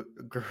Glue,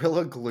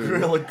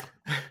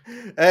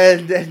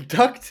 and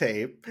duct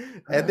tape,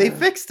 and they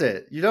fixed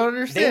it. You don't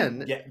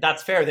understand. Yeah,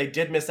 that's fair. They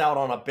did miss out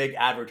on a big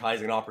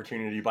advertising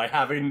opportunity by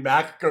having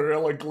Mac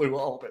Gorilla Glue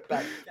all of it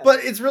back together.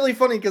 But it's really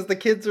funny because the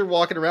kids are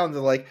walking around,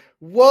 they're like,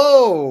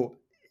 "Whoa!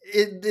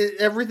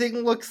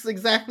 Everything looks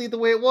exactly the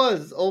way it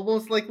was.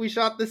 Almost like we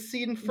shot this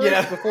scene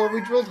first before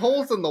we drilled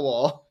holes in the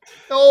wall."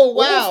 Oh,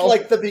 wow. Almost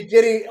like the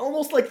beginning,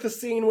 almost like the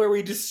scene where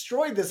we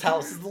destroyed this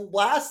house is the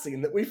last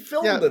scene that we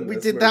filmed in this we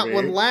did movie. that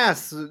one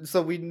last,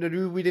 so we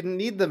knew we didn't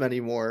need them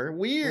anymore.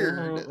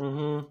 Weird.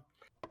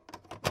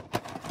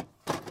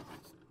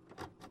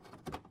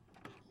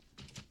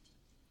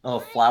 Oh,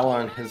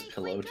 flour on his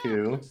pillow,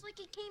 too. Looks like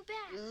it came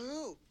back.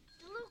 No.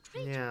 The little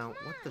creature. Yeah,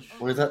 what the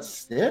Or is that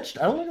stitched?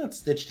 I don't think that's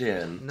stitched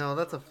in. No,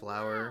 that's a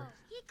flower.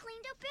 He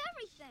cleaned up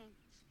everything.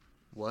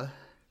 What?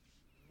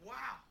 Wow.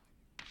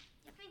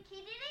 You think he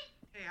did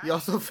it? He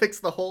also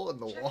fixed the hole in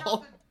the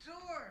wall.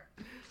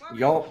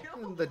 Yup.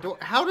 The door.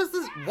 How does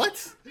this?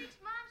 What?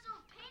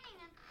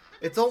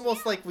 It's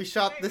almost like we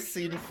shot this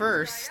scene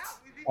first.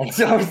 I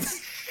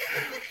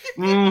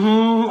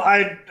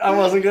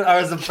wasn't good. I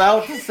was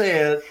about to say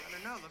it.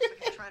 I don't know. Looks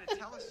like you're trying to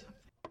tell us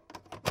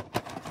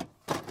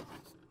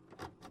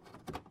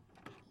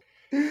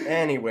something.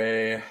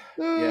 Anyway,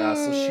 yeah.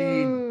 So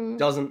she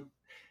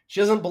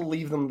doesn't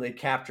believe them. They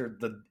captured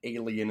the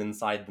alien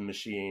inside the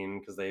machine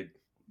because they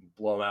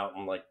blow him out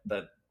and like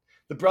that.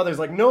 The brother's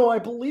like, "No, I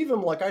believe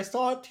him. Like I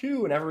saw it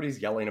too." And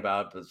everybody's yelling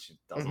about it, but she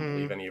doesn't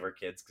believe any of her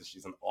kids because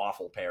she's an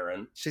awful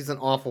parent. She's an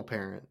awful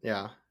parent.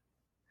 Yeah.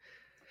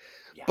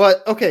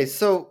 But okay,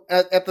 so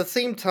at the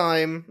same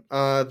time,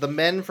 the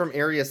men from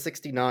Area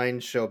 69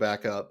 show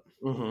back up,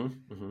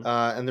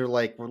 and they're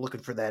like, "We're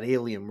looking for that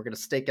alien. We're gonna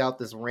stake out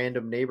this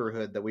random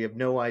neighborhood that we have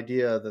no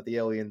idea that the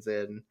alien's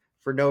in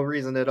for no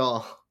reason at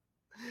all,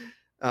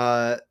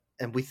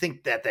 and we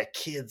think that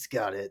kid's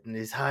got it and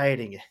is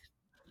hiding it."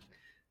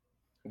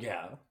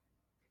 Yeah.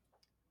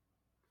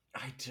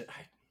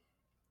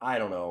 I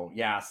don't know.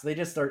 Yeah, so they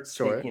just start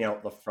staking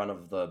out the front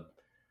of the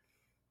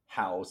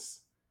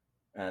house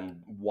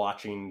and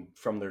watching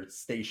from their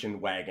station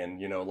wagon,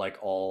 you know, like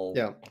all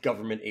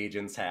government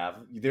agents have.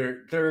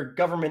 Their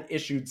government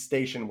issued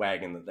station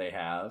wagon that they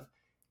have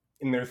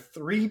in their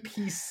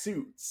 3-piece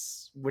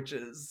suits, which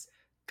is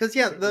because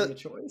a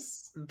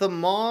choice. The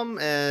mom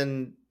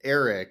and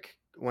Eric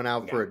went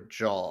out for a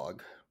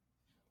jog.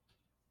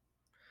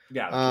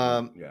 Yeah.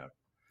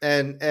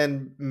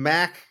 And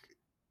Mac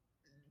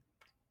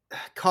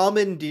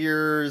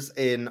commandeers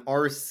an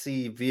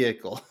RC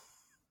vehicle.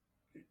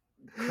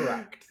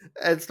 Correct.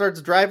 And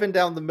starts driving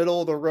down the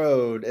middle of the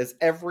road as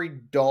every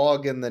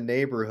dog in the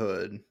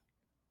neighborhood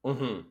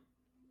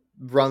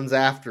runs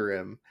after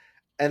him.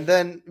 And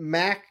then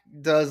Mac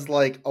does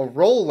like a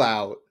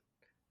rollout,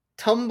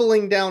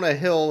 tumbling down a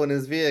hill in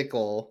his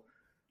vehicle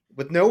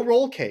with no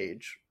roll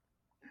cage.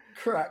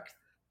 Correct.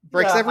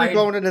 Breaks every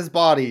bone in his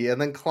body and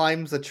then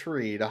climbs a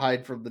tree to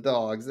hide from the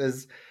dogs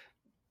as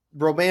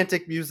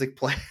romantic music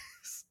plays.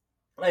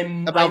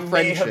 About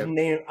friendship.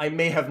 I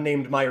may have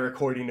named my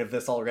recording of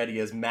this already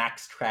as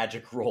Mac's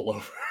Tragic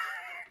Rollover.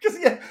 Because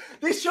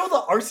they show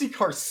the RC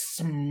car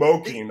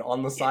smoking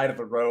on the side of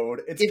the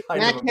road. It's if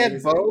kind Mac of amazing.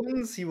 had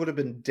bones, he would have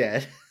been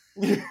dead.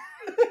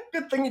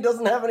 Good thing he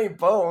doesn't have any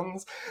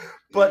bones.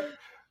 But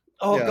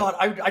God,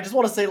 I just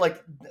want to say,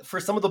 like, for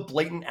some of the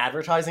blatant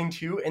advertising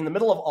too, in the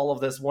middle of all of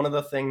this, one of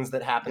the things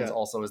that happens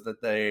also is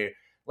that they,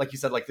 like you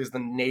said, like there's the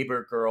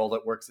neighbor girl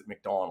that works at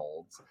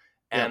McDonald's.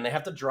 and they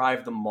have to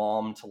drive the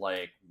mom to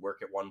like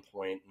work at one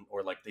point,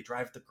 or like they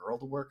drive the girl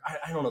to work.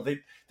 I don't know.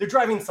 They're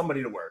driving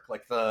somebody to work,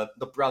 like the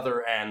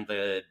brother and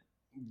the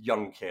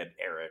young kid,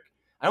 Eric.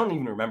 I don't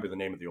even remember the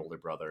name of the older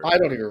brother. I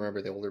don't even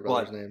remember the older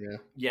brother's name,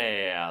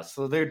 Yeah.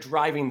 So they're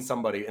driving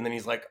somebody, and then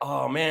he's like,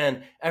 oh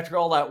man, after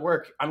all that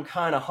work, I'm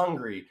kind of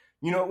hungry.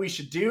 You know what we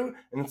should do?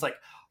 And it's like,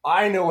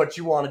 I know what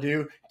you want to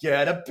do.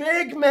 Get a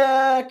Big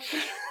Mac.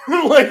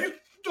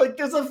 like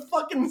there's a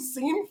fucking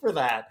scene for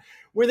that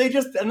where they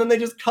just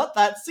cut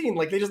that scene.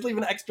 Like they just leave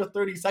an extra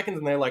 30 seconds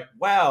and they're like,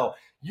 wow,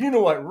 you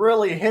know what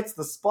really hits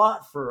the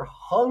spot for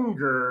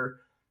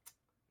hunger?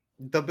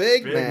 The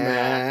Big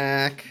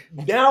Mac.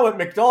 Now at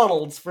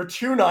McDonald's for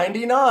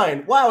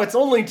 $2.99. Wow, it's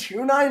only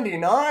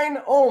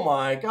 $2.99? Oh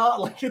my god.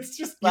 Like it's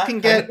just you can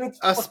get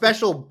a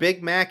special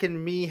Big Mac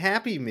and Me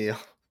Happy Meal.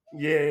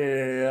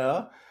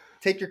 Yeah.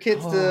 Take your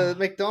kids to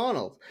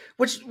McDonald's,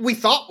 which we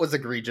thought was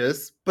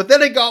egregious, but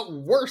then it got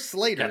worse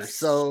later.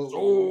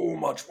 So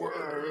much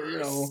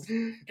worse.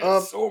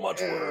 So much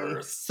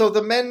worse. So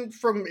the men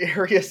from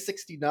Area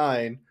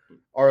 69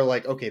 are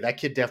like, okay, that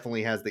kid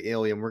definitely has the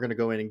alien. We're going to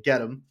go in and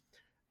get him.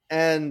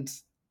 And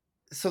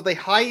so they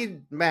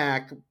hide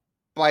Mac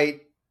by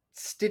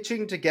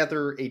stitching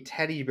together a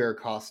teddy bear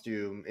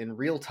costume in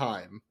real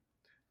time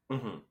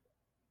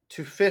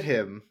to fit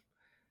him.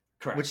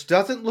 Correct. Which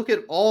doesn't look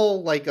at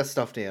all like a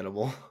stuffed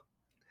animal.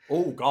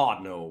 Oh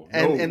God, no!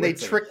 And they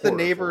trick the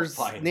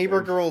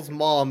neighbor girl's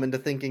mom into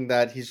thinking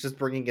that he's just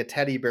bringing a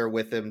teddy bear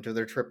with him to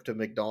their trip to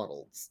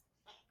McDonald's.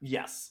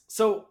 Yes.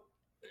 So,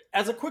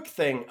 as a quick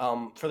thing,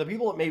 for the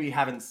people that maybe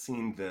haven't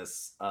seen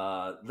this,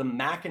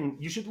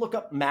 you should look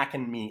up Mac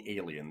and Me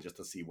Alien just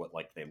to see what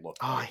like they look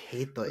like. I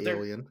hate the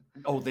alien.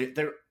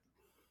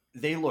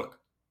 They look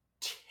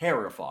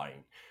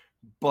terrifying,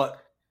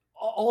 but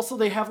also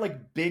they have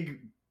like big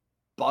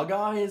bug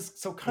eyes,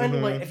 so kind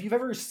of like if you've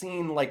ever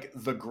seen like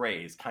The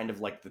Greys, kind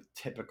of like the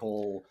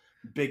typical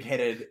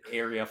big-headed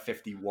Area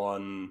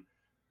 51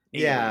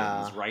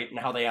 aliens, right? And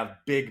how they have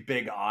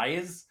big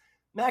eyes.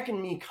 Mac and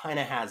Me kind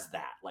of has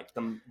that. Like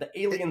the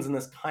aliens in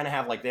this kind of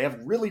have like, they have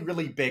really,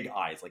 really big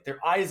eyes. Like their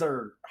eyes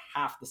are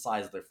half the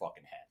size of their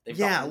fucking head. They've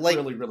got like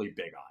really, really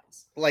big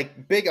eyes.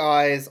 Like big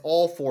eyes,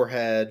 all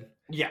forehead.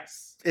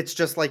 Yes. It's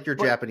just like your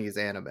Japanese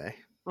anime.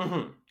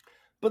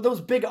 But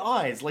those big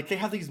eyes, like they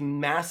have these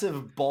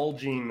massive,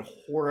 bulging,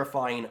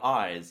 horrifying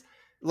eyes.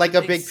 Like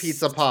a big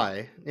pizza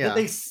pie. Yeah. That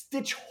they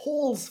stitch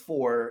holes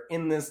for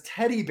in this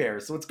teddy bear.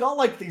 So it's got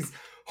like these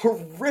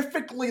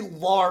horrifically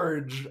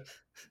large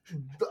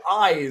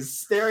eyes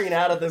staring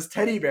out of this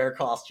teddy bear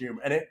costume.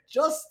 And it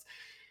just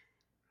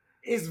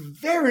is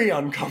very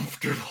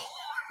uncomfortable.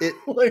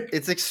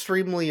 It's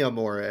extremely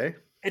amore.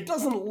 It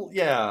doesn't,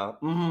 yeah.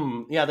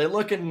 Yeah, they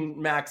look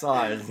in Mac's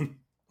eyes.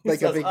 Like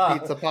says, a big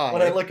pizza pie.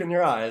 When I look in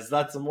your eyes,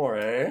 that's amore.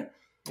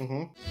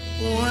 When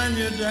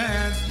you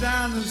dance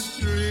down the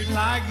street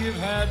like you've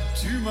had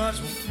too much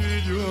to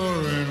feed,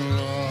 you're in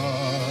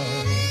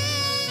love.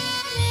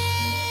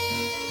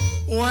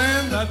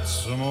 When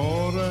that's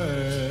amore.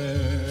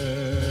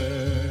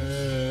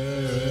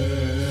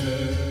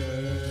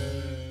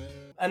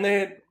 And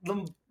then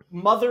the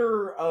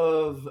mother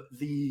of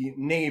the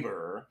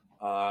neighbor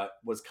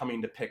was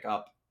coming to pick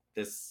up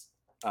this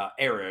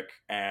Eric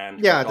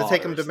and to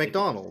take him to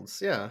McDonald's.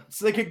 So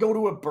they could go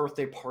to a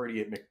birthday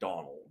party at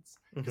McDonald's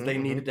because they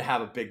needed to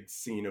have a big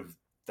scene of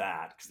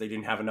that because they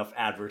didn't have enough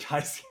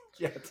advertising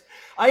yet.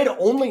 I had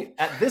only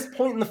at this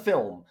point in the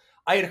film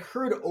I had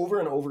heard over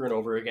and over and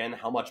over again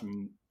how much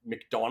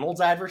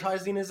McDonald's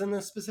advertising is in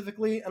this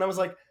specifically, and I was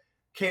like,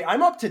 okay,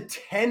 I'm up to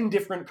 10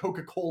 different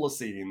Coca-Cola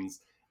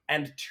scenes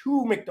and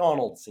 2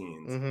 McDonald's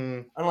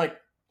scenes. I'm like,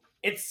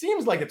 it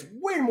seems like it's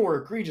way more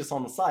egregious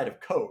on the side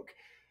of Coke.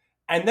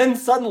 And then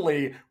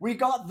suddenly we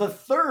got the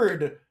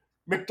 3rd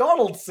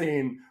McDonald's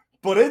scene,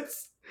 but it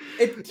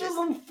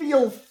doesn't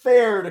feel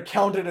fair to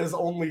count it as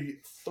only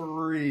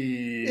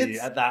 3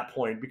 at that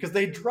point because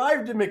they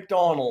drive to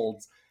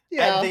McDonald's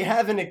and they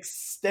have an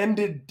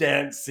extended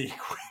dance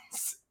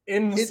sequence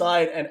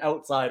inside and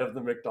outside of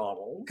the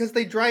McDonald's. Because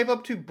they drive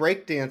up to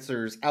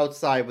breakdancers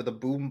outside with a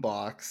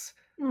boombox,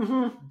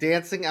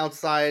 dancing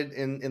outside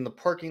in the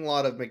parking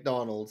lot of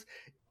McDonald's.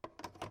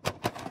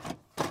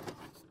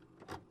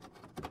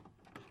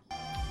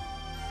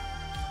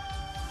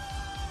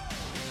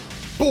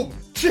 Boom!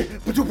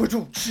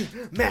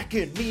 Mac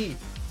and Me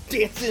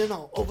dancing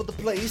all over the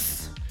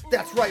place.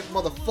 That's right,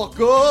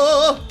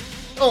 motherfucker!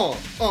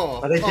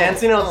 Are they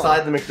dancing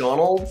outside the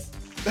McDonald's?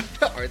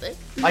 Are they?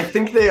 I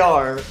think they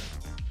are.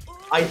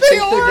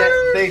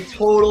 They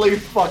totally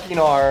fucking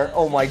are.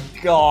 Oh my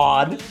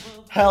god.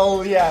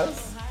 Hell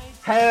yes.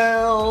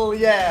 Hell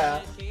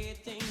yeah.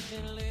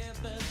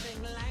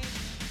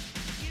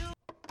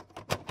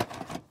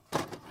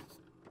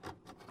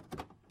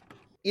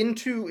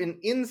 Into an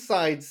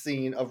inside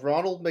scene of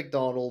Ronald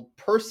McDonald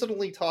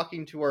personally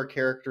talking to our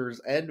characters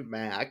and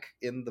Mac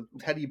in the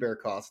teddy bear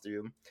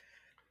costume.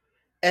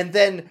 And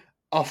then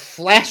a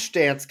flash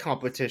dance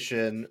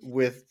competition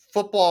with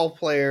football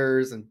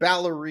players and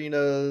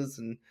ballerinas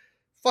and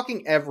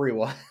fucking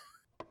everyone.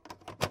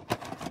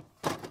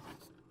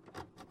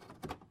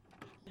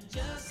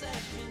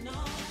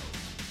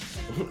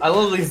 I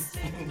love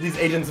these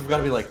agents have got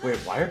to be like, wait,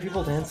 why are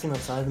people dancing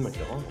outside the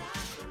McDonald's?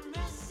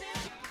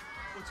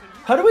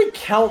 How do we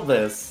count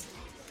this?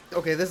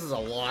 Okay, this is a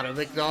lot of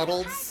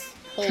McDonald's.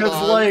 Hold Because,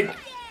 on. like,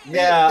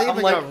 yeah, they I'm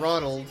even like, got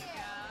Ronald.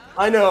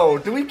 I know.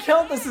 Do we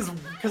count this as...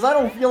 Because I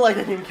don't feel like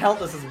I can count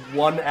this as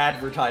one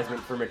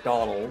advertisement for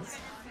McDonald's.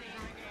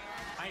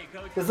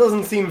 This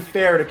doesn't seem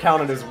fair to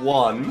count it as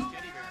one.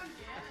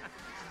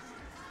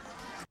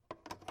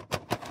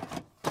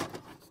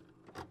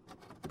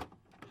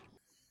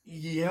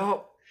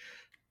 Yep.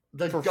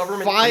 The For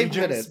government 5 agents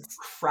minutes.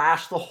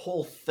 crash the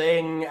whole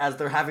thing as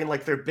they're having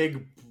like their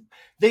big...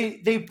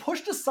 They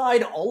pushed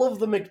aside all of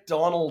the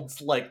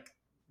McDonald's like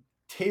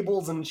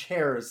tables and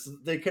chairs so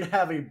they could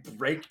have a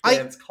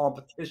breakdance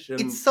competition.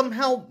 It's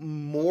somehow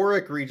more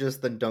egregious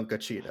than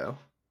Dunkachino.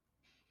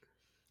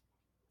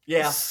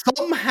 Yeah.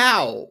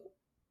 Somehow.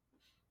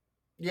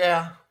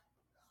 Yeah.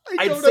 I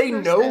I'd don't say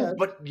understand. no,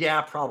 but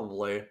yeah,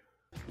 probably.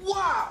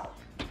 Wow!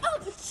 Al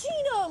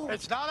Pacino!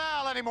 It's not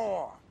Al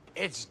anymore.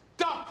 It's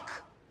Dunk.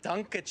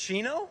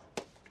 Dunkachino?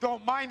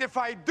 Don't mind if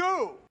I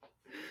do.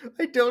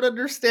 I don't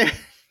understand.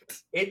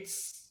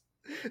 It's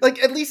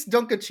like at least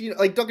Dunkachino.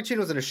 Like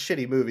Dunkachino's in a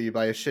shitty movie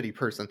by a shitty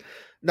person,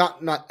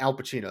 not Al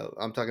Pacino.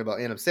 I'm talking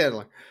about Adam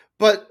Sandler.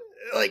 But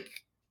like,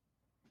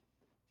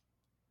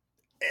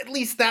 at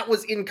least that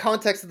was in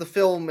context of the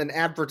film and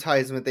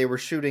advertisement they were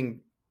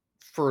shooting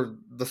for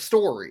the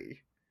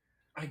story.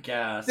 I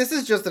guess. This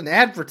is just an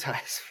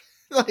advertisement.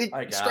 Like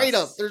I guess. straight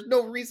up, there's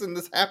no reason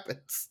this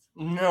happens.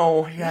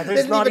 No, yeah, They there's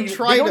didn't not even even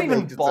try they don't to even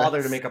make bother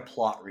to sense. make a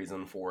plot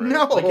reason for it.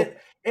 No. Like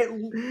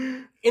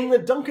in the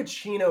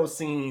Dunkachino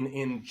scene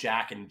in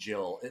Jack and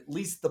Jill, at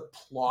least the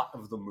plot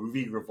of the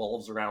movie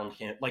revolves around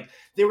him. Like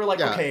they were like,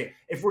 Yeah. okay,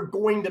 if we're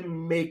going to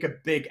make a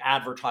big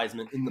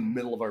advertisement in the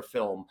middle of our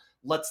film,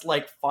 let's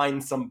like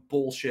find some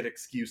bullshit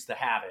excuse to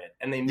have it.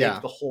 And they make Yeah.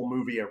 the whole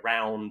movie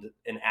around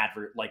an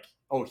advert, like,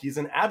 oh, he's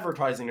an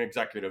advertising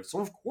executive,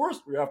 so of course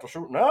we have to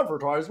shoot an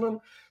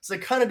advertisement. So they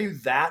kind of do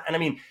that. And I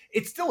mean,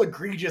 it's still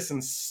egregious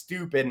and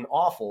stupid and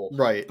awful.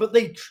 Right. But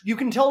you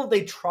can tell that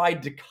they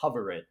tried to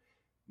cover it.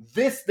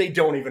 This, they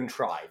don't even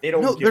try. They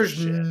don't No, give a there's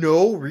shit.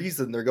 no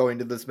reason they're going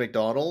to this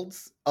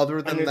McDonald's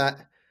other than there's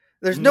that.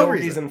 There's no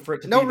reason for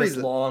it to No be this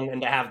reason. long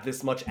and to have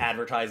this much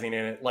advertising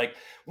in it. Like,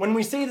 when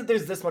we say that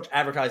there's this much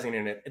advertising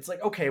in it, it's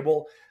like, okay,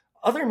 well,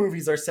 other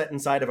movies are set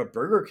inside of a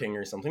Burger King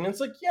or something. And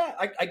it's like, yeah,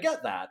 I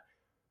get that.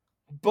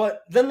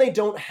 But then they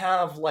don't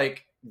have,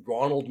 like,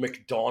 Ronald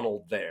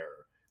McDonald there.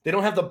 They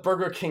don't have the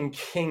Burger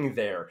King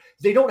there.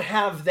 They don't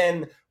have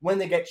then, when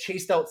they get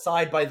chased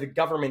outside by the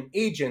government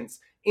agents,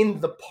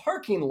 in the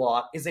parking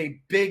lot is a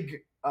big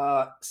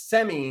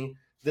semi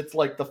that's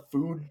like the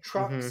food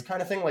trucks kind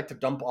of thing, like to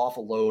dump off a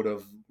load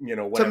of, you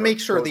know, whatever. To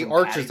make sure the frozen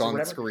arch patties is or on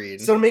whatever. screen.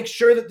 So to make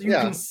sure that you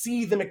Yeah. can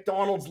see the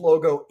McDonald's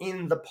logo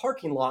in the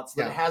parking lot so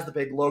that Yeah. it has the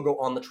big logo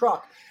on the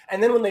truck.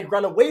 And then when they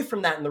run away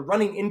from that and they're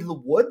running into the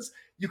woods,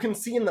 you can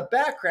see in the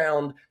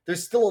background,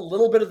 there's still a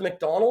little bit of the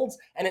McDonald's,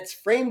 and it's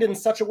framed in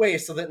such a way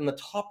so that in the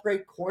top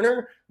right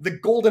corner, the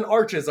golden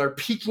arches are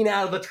peeking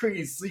out of the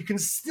trees, so you can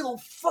still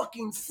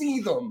fucking see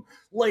them.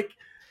 Like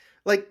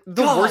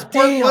the God worst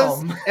part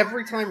was damn.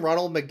 every time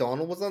Ronald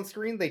McDonald was on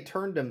screen, they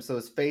turned him so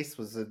his face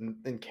was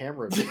in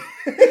camera view.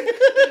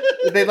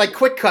 They like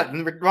quick cut,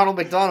 and Ronald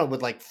McDonald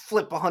would like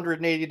flip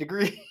 180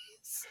 degrees.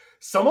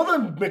 some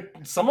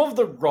of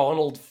the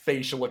Ronald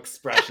facial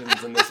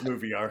expressions in this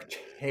movie are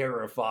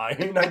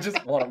terrifying. I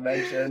just want to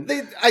mention.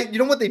 You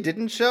know what they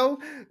didn't show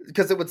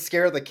because it would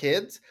scare the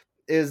kids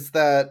is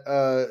that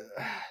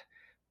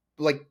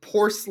like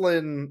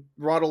porcelain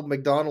Ronald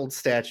McDonald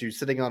statue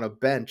sitting on a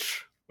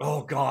bench.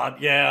 Oh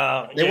God,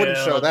 yeah. They wouldn't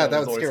show that. That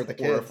was would scare always the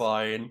kids.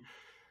 horrifying.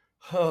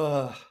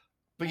 But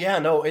yeah,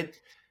 no,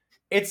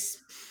 it's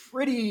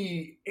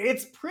pretty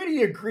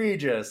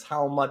egregious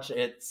how much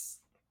it's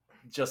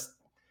just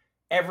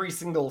every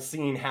single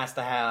scene has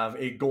to have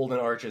a golden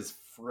arches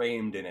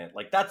framed in it.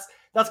 Like that's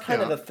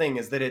kind of the thing,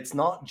 is that it's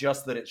not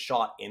just that it's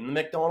shot in the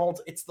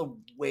McDonald's, it's the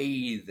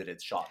way that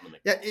it's shot in the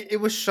McDonald's. Yeah,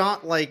 it was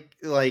shot like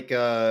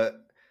a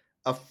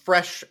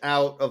fresh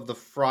out of the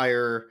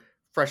fryer,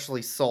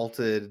 freshly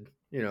salted,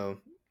 you know,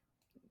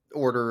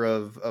 order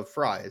of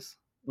fries.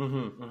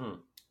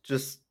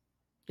 Just,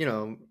 you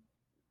know,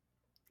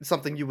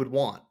 something you would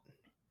want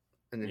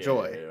and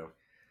enjoy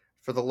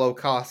for the low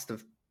cost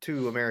of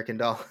 $2 American.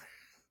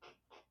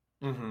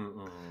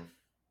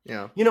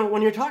 Yeah. You know,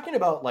 when you're talking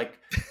about like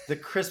the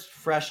crisp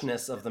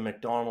freshness of the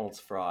McDonald's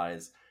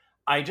fries,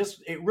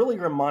 it really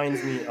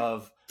reminds me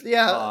of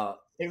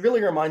it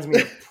really reminds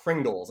me of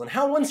Pringles and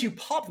how once you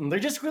pop them, they're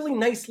just really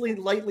nicely,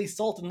 lightly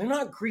salted. And they're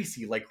not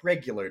greasy like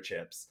regular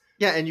chips.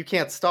 Yeah, and you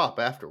can't stop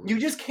afterwards. You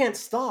just can't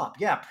stop.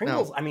 Yeah,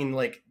 Pringles, no. I mean,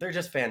 like, they're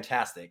just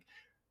fantastic.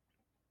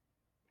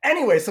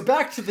 Anyway, so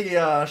back to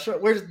the show.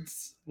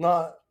 Where's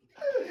not...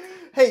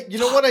 Hey, you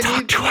know what I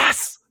need? Talk to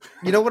us!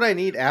 You know what I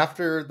need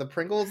after the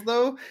Pringles,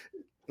 though?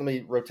 Let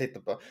me rotate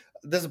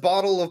this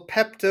bottle of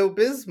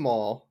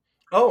Pepto-Bismol.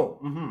 Oh,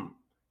 mm-hmm.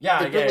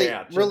 Yeah,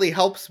 it really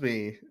helps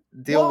me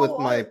deal with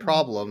my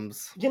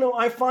problems. You know,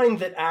 I find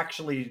that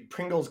actually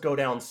Pringles go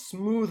down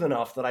smooth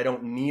enough that I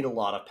don't need a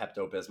lot of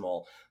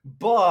Pepto-Bismol,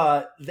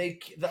 but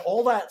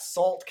all that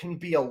salt can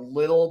be a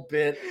little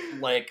bit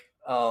like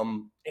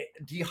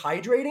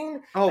dehydrating.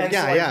 And so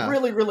I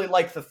really, really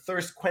like the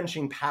thirst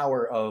quenching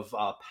power of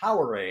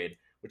Powerade,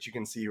 which you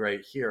can see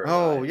right here.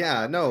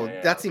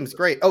 That seems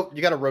great. Oh,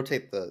 you got to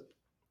rotate the.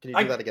 Can you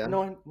do that again?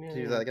 No, can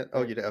you do that again?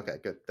 Oh, you did. Okay,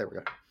 good. There we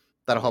go.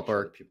 That'll help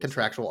our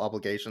contractual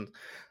obligations.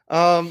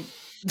 All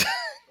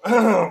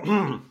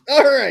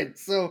right,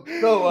 so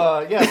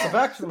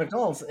back to the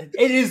McDonald's.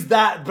 It is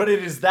that.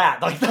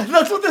 Like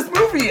that's what this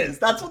movie is.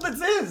 That's what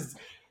this is.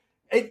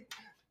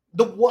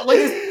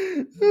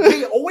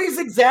 They always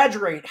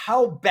exaggerate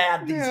how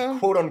bad these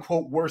quote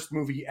unquote worst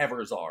movie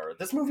evers are.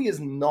 This movie is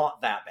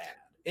not that bad.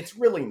 It's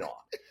really not.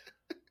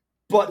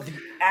 But the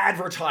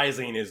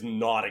advertising is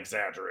not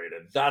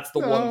exaggerated. That's the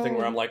one thing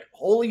where I'm like,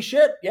 holy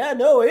shit, yeah,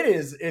 no, it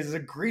is as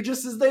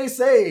egregious as they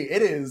say.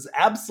 It is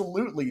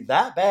absolutely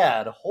that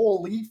bad.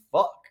 Holy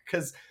fuck.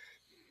 Because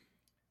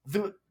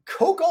the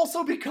Coke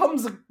also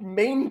becomes a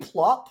main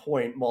plot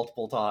point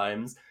multiple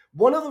times.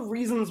 One of the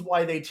reasons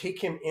why they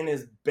take him in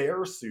his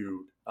bear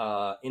suit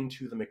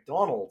into the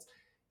McDonald's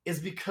is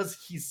because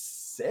he's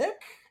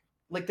sick.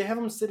 Like, they have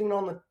him sitting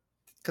on the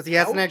because he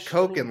hasn't had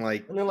Coke and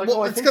they're like,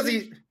 well, it's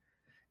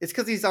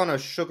because he's on a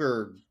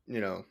sugar,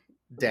 down.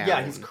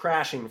 Yeah, he's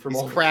crashing from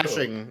all the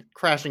Coke.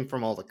 Crashing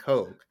from all the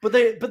Coke. But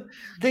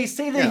they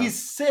say that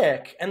he's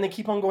sick, and they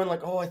keep on going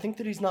like, oh, I think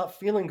that he's not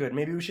feeling good.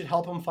 Maybe we should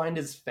help him find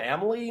his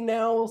family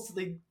now. So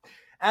they,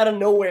 out of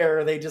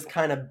nowhere, they just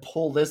kind of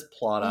pull this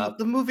plot up.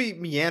 The movie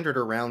meandered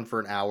around for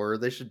an hour.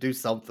 They should do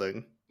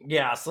something.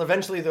 Yeah, so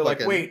eventually they're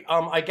like, wait,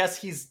 I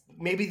guess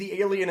maybe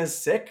the alien is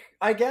sick,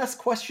 I guess, ?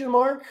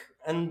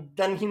 And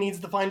then he needs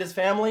to find his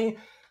family.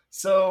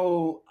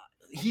 So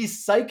he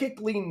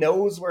psychically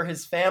knows where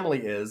his family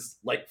is,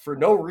 like, for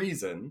no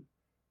reason.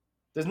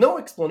 There's no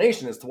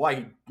explanation as to why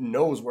he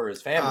knows where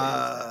his family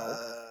is.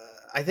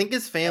 I think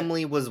his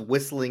family was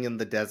whistling in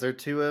the desert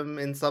to him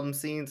in some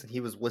scenes, and he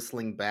was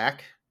whistling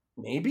back.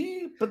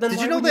 Maybe? But then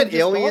did you know that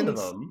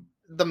aliens,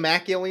 the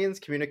Mac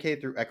aliens,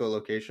 communicate through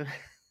echolocation?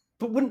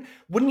 But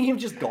wouldn't he have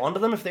just gone to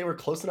them if they were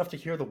close enough to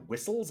hear the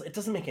whistles? It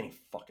doesn't make any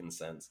fucking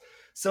sense.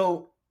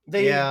 So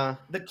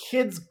the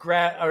kids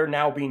are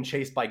now being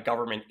chased by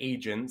government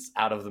agents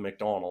out of the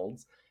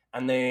McDonald's,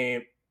 and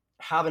they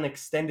have an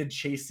extended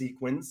chase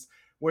sequence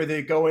where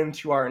they go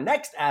into our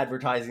next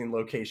advertising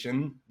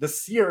location, the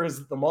Sears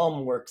that the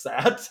mom works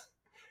at,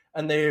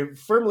 and they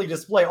firmly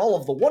display all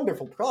of the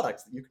wonderful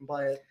products that you can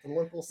buy at the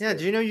local Sears. Yeah,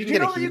 do you know you can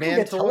get a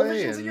He-Man toy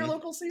televisions at your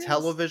local Sears?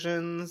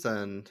 Televisions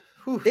and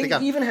they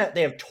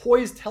have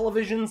toys,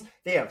 televisions,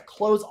 they have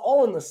clothes,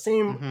 all in the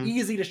same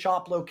easy to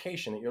shop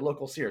location at your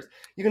local Sears.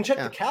 You can check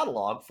the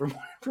catalog for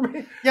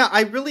me. Yeah,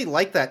 I really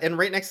like that. And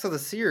right next to the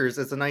Sears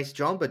is a nice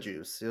Jamba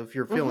Juice. So if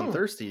you're feeling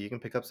thirsty, you can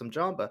pick up some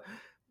Jamba.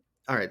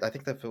 All right, I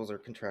think that fills our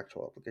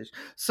contractual obligation.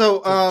 So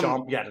the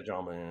Jamba. Yeah.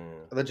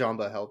 The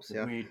Jamba helps.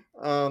 Yeah.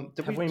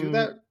 Did we do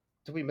that?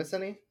 Did we miss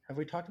any? Have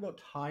we talked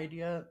about Tide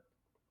yet?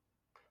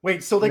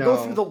 Wait, so they go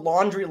through the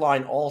laundry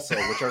line also,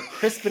 which are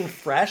crisp and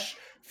fresh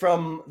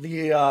from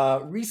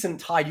the recent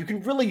Tide. You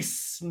can really,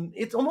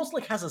 it almost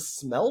like has a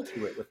smell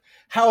to it with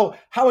how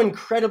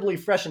incredibly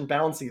fresh and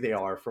bouncy they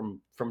are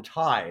from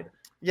Tide.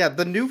 Yeah,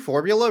 the new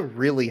formula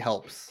really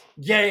helps.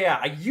 Yeah.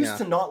 I used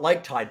to not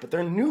like Tide, but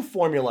their new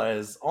formula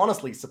is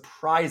honestly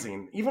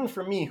surprising, even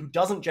for me who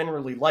doesn't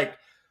generally like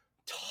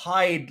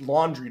Tide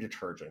laundry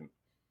detergent.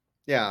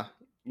 Yeah.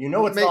 You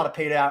know it's not a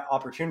paid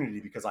opportunity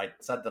because I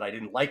said that I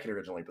didn't like it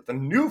originally, but the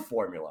new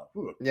formula.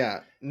 Ooh. Yeah,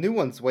 new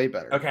one's way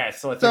better. Okay,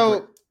 so I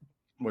think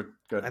we're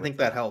good. I think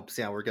that helps.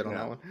 Yeah, we're good on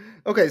that one.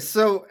 Okay,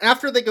 so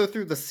after they go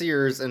through the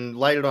Sears and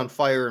light it on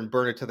fire and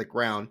burn it to the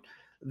ground,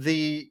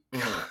 the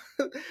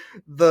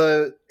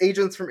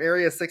agents from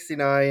Area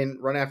 69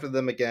 run after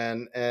them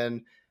again,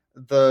 and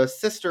the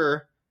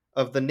sister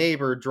of the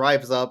neighbor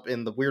drives up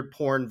in the weird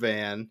porn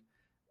van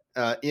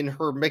in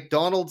her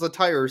McDonald's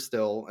attire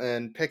still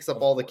and picks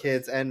up all the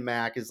kids, and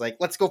Mac is like,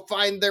 let's go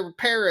find their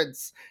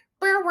parents.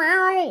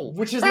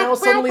 Which is now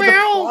suddenly the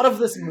plot of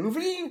this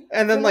movie?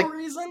 And then for no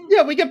reason?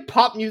 Yeah, we get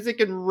pop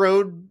music and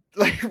road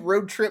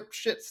trip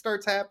shit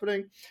starts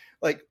happening.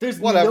 Like, there's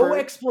whatever. No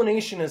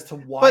explanation as to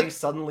why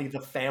suddenly the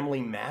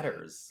family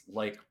matters.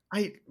 Like,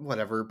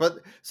 whatever. But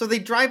so they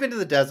drive into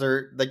the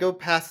desert, they go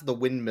past the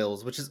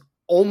windmills, which is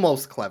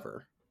almost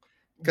clever.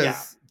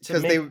 Because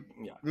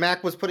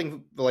Mac was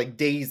putting like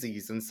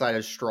daisies inside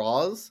of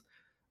straws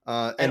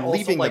and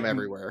leaving them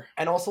everywhere.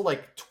 And also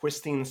like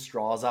twisting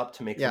straws up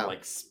to make them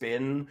like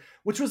spin,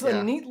 which was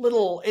a neat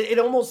little, it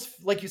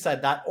almost, like you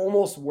said, that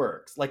almost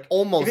works. Like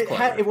almost if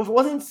it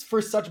wasn't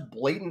for such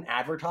blatant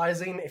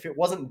advertising, if it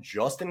wasn't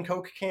just in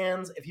Coke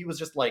cans, if he was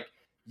just like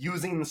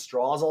using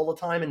straws all the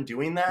time and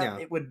doing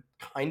that, it would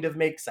kind of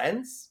make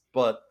sense.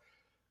 But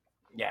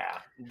yeah,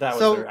 that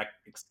was their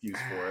excuse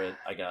for it,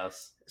 I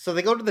guess. So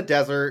they go to the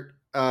desert,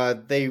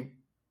 they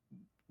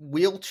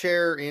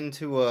wheelchair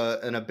into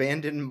an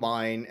abandoned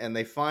mine, and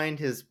they find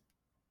his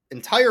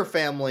entire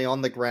family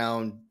on the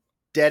ground,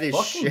 dead as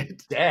fucking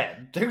shit.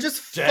 Dead. They're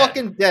just dead.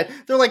 fucking dead.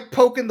 They're like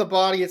poking the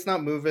body, it's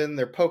not moving.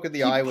 They're poking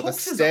the eye with a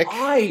pokes his stick.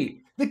 eye.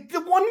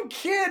 The one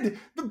kid,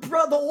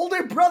 the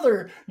older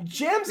brother,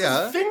 jams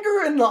his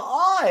finger in the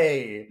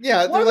eye.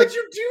 Yeah, why would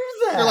you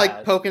do that? They're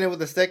like poking it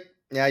with a stick.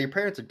 Yeah, your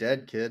parents are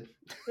dead, kid.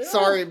 Yeah.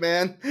 Sorry,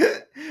 man.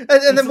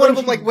 and then one of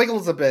them like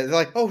wiggles a bit. They're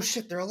like, oh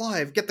shit, they're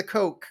alive. Get the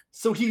Coke.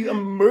 So he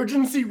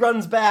emergency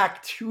runs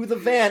back to the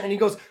van and he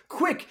goes,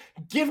 quick,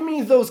 give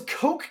me those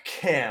Coke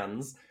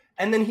cans.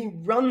 And then he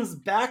runs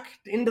back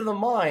into the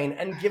mine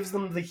and gives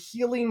them the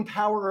healing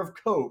power of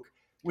Coke,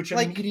 which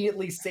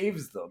immediately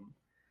saves them.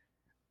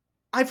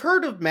 I've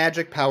heard of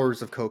magic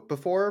powers of Coke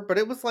before, but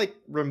it was like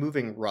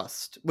removing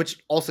rust, which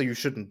also you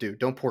shouldn't do.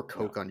 Don't pour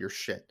Coke on your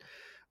shit.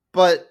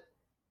 But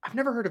I've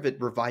never heard of it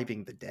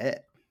reviving the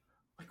dead.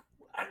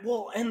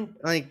 Well, and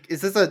like,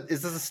 is this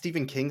a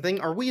Stephen King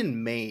thing? Are we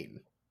in Maine?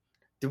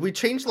 Did we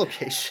change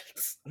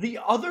locations? The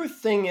other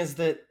thing is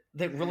that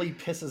really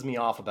pisses me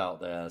off about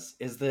this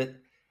is that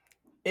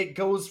it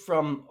goes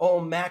from, oh,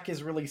 Mac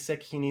is really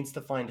sick, he needs to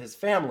find his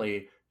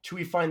family, to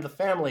we find the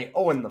family,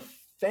 oh, and the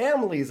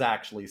family's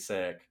actually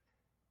sick.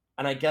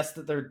 And I guess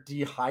that they're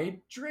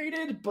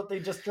dehydrated, but they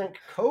just drink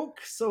Coke,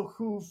 so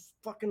who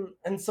fucking...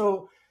 And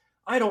so,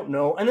 I don't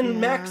know. And then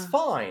Mac's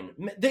fine.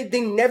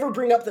 They never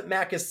bring up that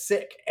Mac is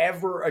sick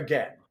ever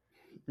again.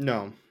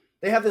 No.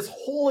 They have this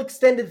whole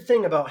extended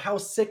thing about how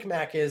sick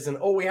Mac is, and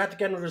oh, we have to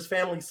get him to his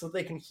family so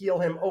they can heal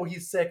him. Oh,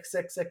 he's sick,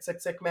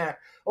 Mac.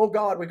 Oh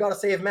God, we gotta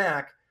save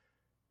Mac.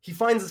 He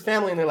finds his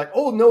family, and they're like,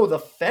 oh no, the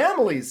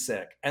family's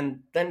sick.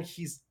 And then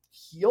he's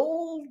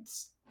healed...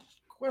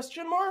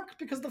 Question mark?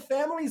 Because the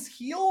family's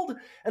healed,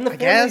 and the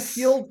family's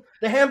healed.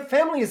 The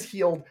family is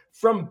healed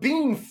from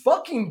being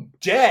fucking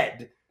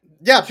dead.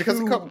 Yeah,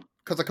 because of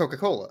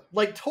Coca-Cola.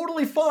 Like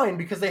totally fine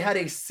because they had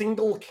a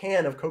single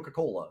can of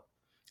Coca-Cola.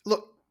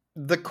 Look,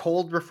 the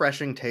cold,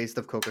 refreshing taste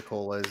of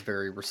Coca-Cola is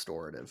very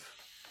restorative.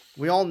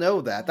 We all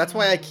know that. That's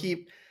why I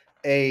keep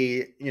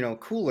a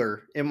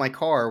cooler in my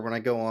car when I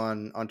go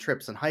on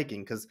trips and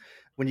hiking. Because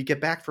when you get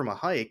back from a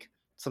hike,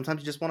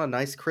 sometimes you just want a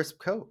nice crisp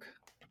Coke.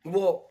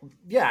 Well,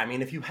 yeah, I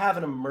mean, if you have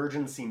an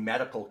emergency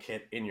medical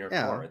kit in your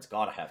car, it's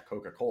got to have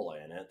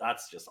Coca-Cola in it.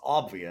 That's just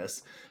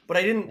obvious. But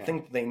I didn't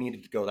think they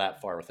needed to go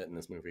that far with it in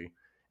this movie.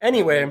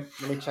 Anyway,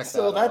 let me check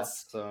so that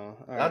that's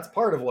that's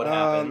part of what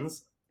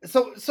happens.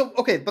 So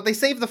okay, but they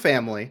save the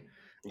family.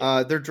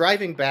 Yeah. They're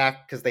driving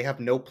back because they have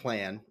no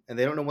plan and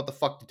they don't know what the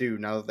fuck to do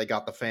now that they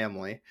got the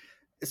family.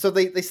 So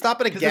they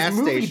stop at a gas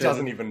station. This movie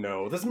doesn't even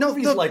know. This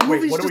movie's like,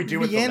 wait, what do we do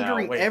with them now?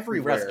 Wait,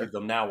 everywhere. We rescued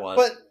them, now what?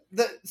 But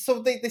so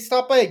they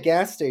stop by a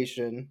gas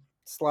station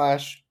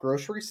 /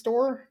 grocery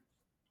store.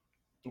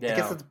 Yeah. I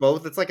guess it's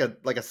both. It's like a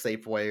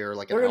Safeway or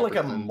like they're an like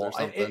a mall or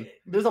something.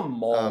 There's a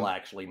mall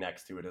actually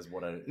next to it is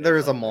what it is. There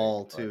is a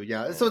mall too,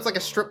 yeah. So it's like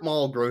a strip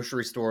mall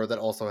grocery store that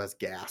also has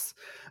gas.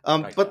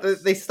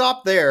 But they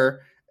stop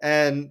there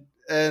and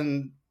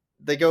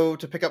they go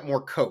to pick up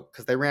more Coke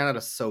because they ran out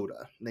of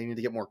soda. They need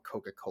to get more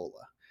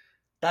Coca-Cola.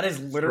 That is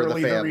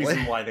literally the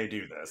reason why they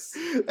do this.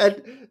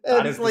 and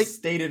that is like the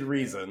stated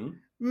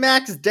reason.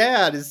 Mac's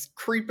dad is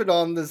creeping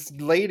on this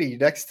lady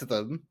next to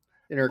them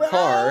in her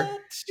car.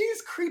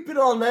 She's creeping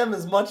on them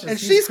as much as and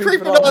she's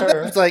creeping on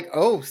them. It's like,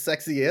 oh,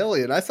 sexy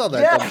alien. I saw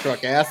that dump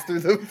truck ass through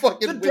the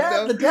fucking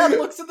window. The dad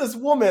looks at this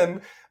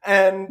woman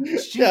and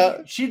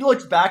she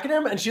looks back at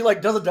him and she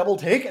like does a double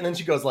take and then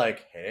she goes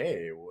like,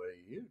 hey, what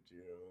are you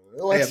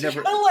doing? Like,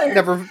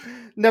 I've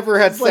never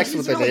had sex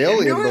with an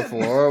alien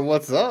before.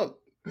 What's up?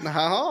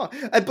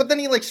 But then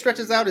he like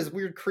stretches out his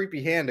weird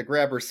creepy hand to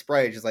grab her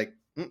Sprite. She's like,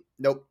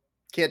 nope.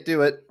 Can't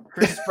do it.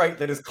 Her Sprite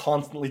that is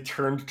constantly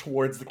turned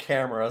towards the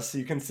camera so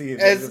you can see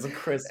that as a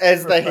crisp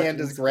as the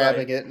hand is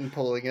grabbing it and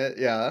pulling it.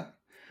 Yeah.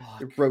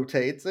 Fuck. It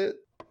rotates it.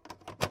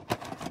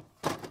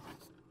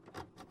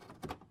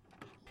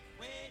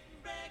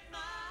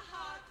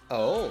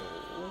 Oh.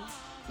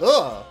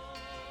 Ugh.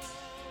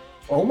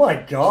 Oh my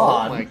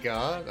god. Oh my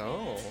god.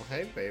 Oh,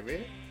 hey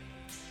baby.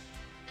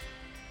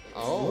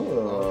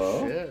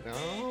 Oh shit.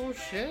 Oh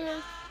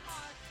shit.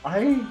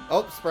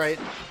 Oh, Sprite.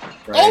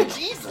 Oh,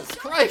 Jesus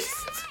Christ!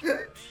 It's okay,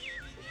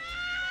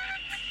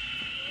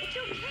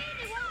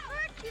 they won't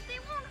hurt you, they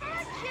won't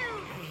hurt you!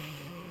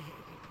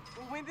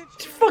 Well, when did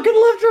she fucking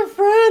left her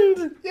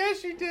friend! Yeah,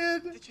 she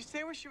did! Did you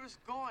say where she was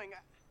going?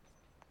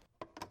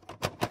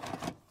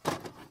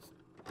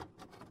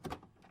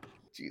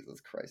 Jesus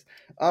Christ.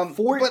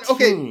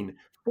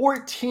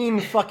 14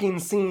 fucking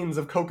scenes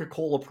of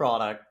Coca-Cola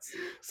products.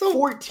 So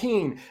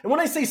 14. And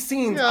when I say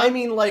scenes, I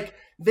mean like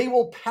they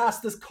will pass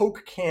this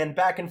Coke can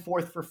back and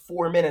forth for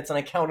 4 minutes and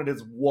I count it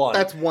as one.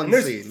 That's one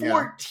scene. There's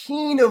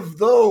 14 of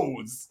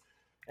those.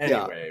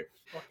 Anyway.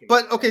 Yeah.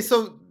 But okay,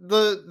 so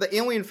the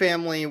alien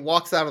family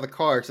walks out of the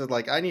car, says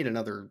like, I need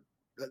another.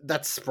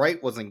 That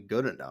Sprite wasn't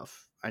good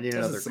enough. I need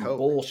another some Coke.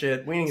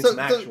 Bullshit. We need some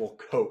actual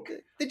Coke.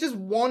 They just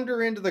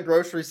wander into the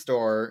grocery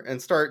store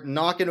and start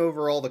knocking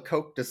over all the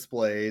Coke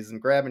displays and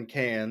grabbing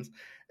cans.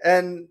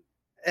 And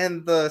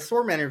the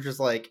store manager's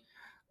like,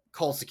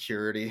 call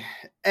security.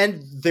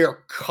 And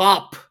their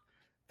cop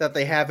that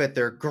they have at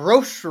their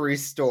grocery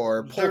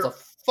store pulls a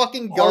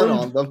fucking gun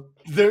on them.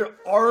 Their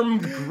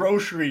armed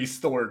grocery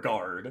store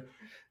guard.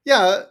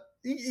 Yeah,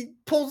 he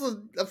pulls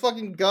a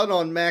fucking gun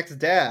on Mac's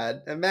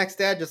dad, and Mac's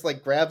dad just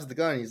like grabs the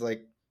gun. And he's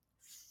like,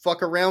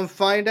 "Fuck around,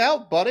 find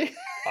out, buddy."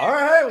 All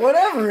right,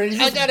 whatever. He's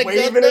just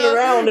waving it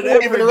around at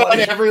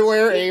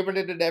everywhere, aiming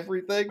it at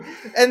everything.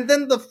 And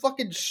then the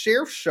fucking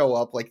sheriff show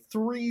up like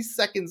 3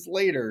 seconds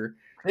later.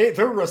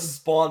 Their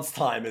response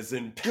time is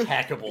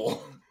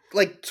impeccable.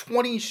 Like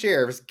 20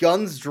 sheriffs,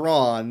 guns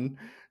drawn,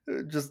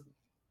 just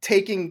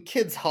taking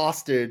kids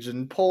hostage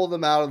and pulling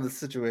them out of the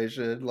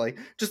situation, like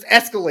just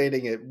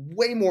escalating it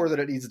way more than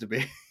it needs to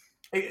be.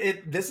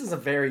 This is a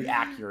very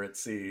accurate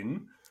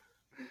scene.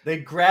 They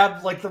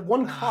grab, like, the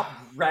one cop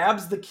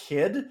grabs the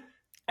kid,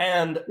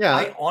 and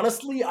I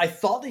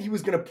thought that he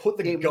was going to put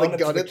the gun at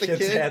the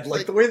kid's head.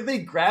 Like, the way that he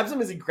grabs him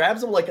is he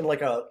grabs him like in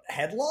like a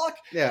headlock,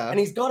 and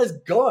he's got his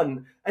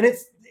gun, and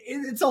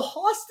it's a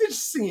hostage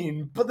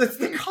scene, but it's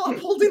the cop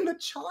holding the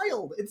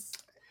child.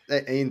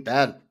 Ain't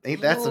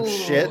that some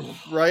shit,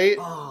 right?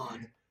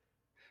 God.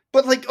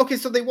 But like, okay,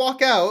 so they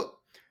walk out,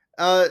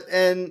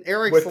 and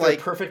Eric's with like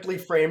their perfectly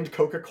framed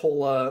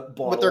Coca-Cola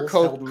bottles, with their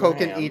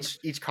Coke in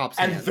each cop's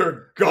hand, and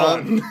their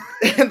gun,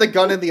 and the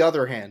gun in the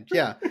other hand.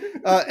 Yeah,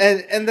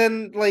 and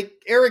then like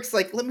Eric's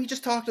like, let me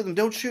just talk to them.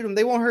 Don't shoot them.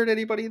 They won't hurt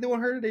anybody. They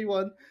won't hurt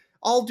anyone.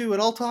 I'll do it.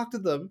 I'll talk to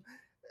them.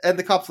 And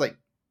the cop's like,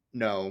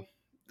 no.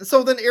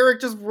 So then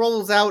Eric just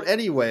rolls out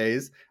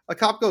anyways. A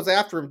cop goes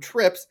after him,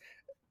 trips,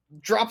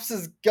 drops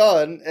his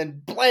gun,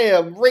 and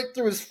blam, right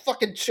through his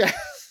fucking chest.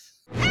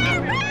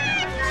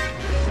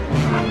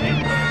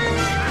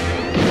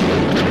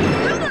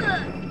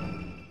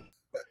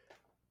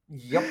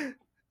 Yep.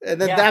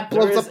 And then that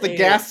blows up the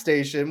gas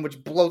station,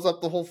 which blows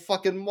up the whole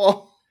fucking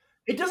mall.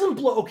 It doesn't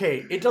blow up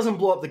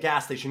the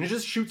gas station. It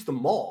just shoots the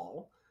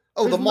mall.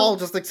 Oh, the mall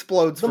just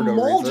explodes for no reason.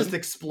 The mall just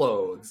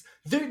explodes.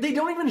 They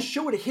don't even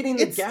show it hitting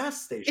the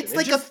gas station. It's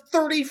like a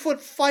 30-foot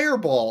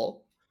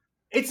fireball.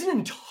 It's an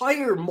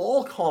entire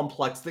mall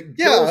complex that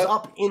goes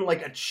up in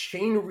like a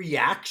chain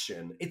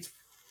reaction. It's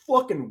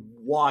fucking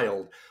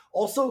wild.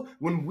 Also,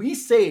 when we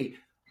say,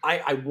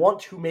 I want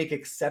to make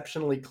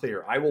exceptionally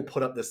clear, I will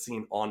put up this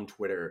scene on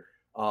Twitter,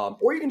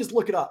 or you can just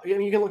look it up. I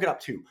mean, you can look it up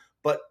too.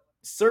 But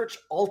search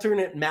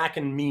alternate Mac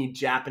and Me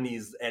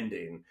Japanese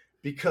ending,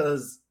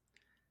 because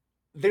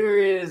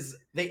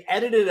they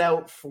edited it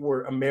out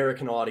for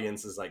American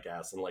audiences, I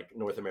guess, and like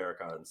North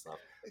America and stuff.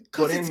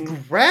 Because it's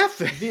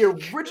graphic. The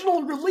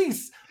original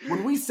release,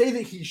 when we say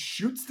that he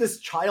shoots this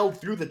child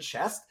through the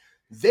chest,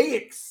 they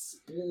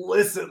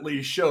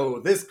explicitly show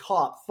this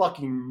cop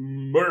fucking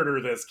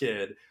murder this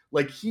kid.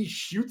 Like, he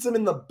shoots him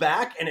in the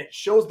back, and it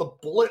shows the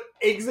bullet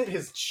exit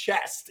his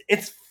chest.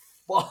 It's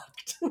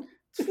fucked.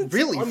 It's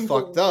really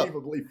fucked up.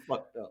 Unbelievably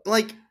fucked up.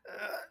 Like,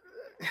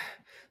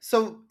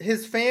 so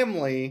his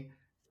family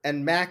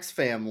and Mac's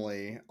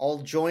family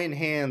all join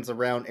hands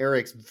around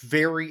Eric's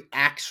very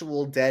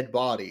actual dead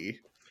body.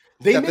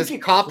 They make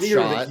it clear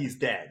that he's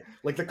dead.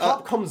 Like, the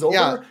cop comes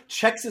over,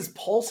 checks his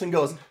pulse, and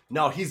goes,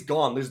 no, he's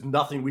gone. There's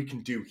nothing we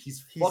can do.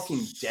 He's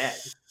fucking dead.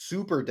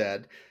 Super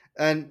dead.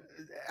 And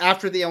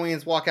after the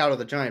aliens walk out of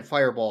the giant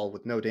fireball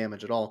with no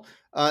damage at all,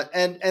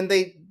 and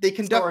they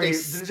conduct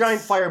the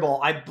giant fireball,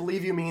 I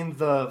believe you mean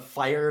the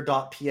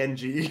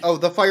fire.png. Oh,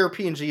 the fire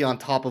PNG on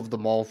top of the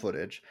mall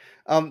footage.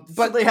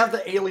 But they have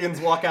the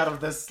aliens walk out of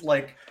this,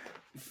 like,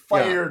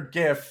 fire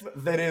GIF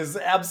that is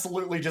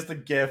absolutely just a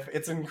GIF.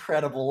 It's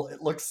incredible.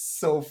 It looks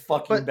so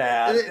fucking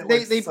bad. It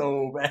looks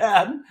so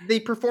bad.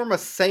 They perform a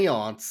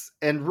seance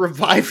and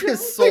revive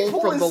his soul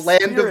from the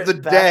land of the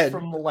dead.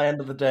 From the land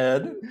of the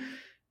dead.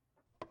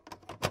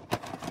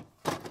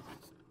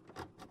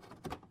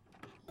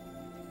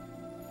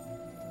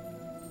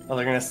 Oh,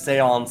 they're gonna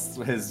seance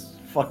his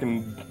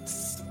fucking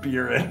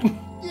spirit.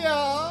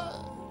 Yeah.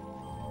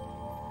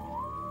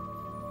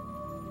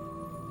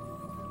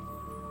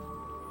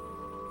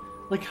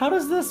 Like, how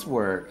does this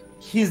work?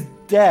 He's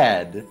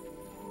dead.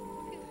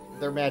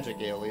 They're magic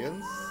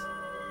aliens.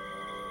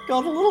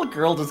 God, the little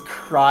girl just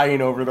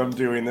crying over them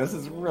doing this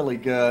is really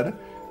good.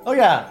 Oh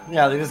yeah,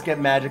 they just get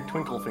magic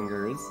twinkle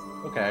fingers.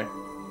 Okay.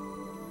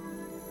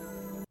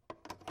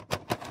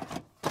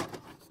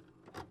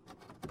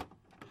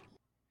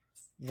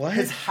 What?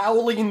 His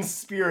howling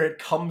spirit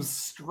comes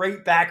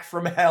straight back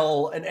from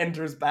hell and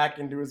enters back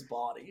into his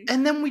body.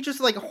 And then we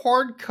just like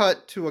hard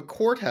cut to a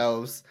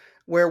courthouse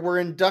where we're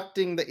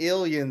inducting the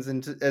aliens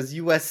as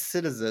U.S.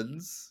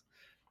 citizens.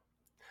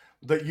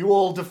 That you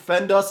will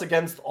defend us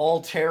against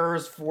all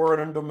terrors,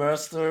 foreign and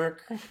domestic.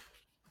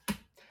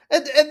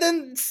 And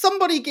then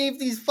somebody gave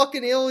these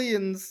fucking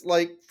aliens,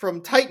 like,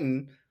 from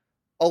Titan,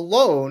 a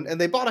loan,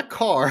 and they bought a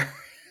car.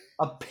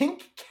 A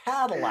pink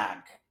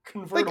Cadillac.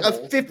 Convertible. Like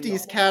a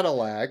 50s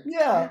Cadillac.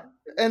 Yeah.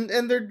 And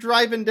they're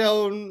driving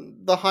down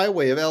the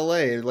highway of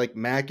LA, like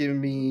Mac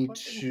and Me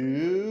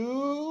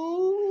too.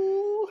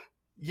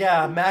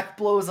 Yeah, Mac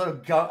blows a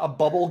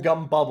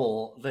bubblegum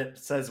bubble that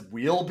says,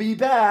 "We'll be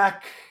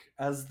back,"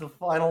 as the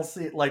final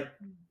scene. Like,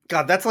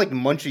 God, that's like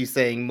Munchie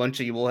saying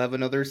Munchie will have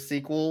another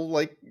sequel,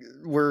 like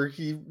where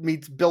he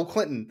meets Bill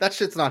Clinton. That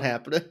shit's not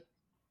happening.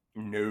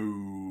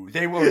 No,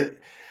 they will.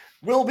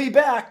 We'll be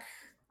back.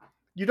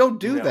 You don't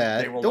do No,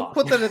 that. they will Don't not.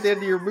 put that at the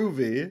end of your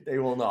movie. They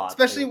will not.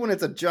 Especially when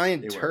it's a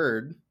giant They will.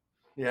 turd.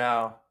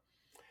 Yeah.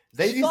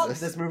 They thought Jesus.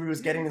 this movie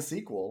was getting a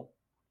sequel.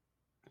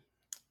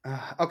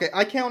 Okay,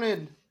 I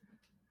counted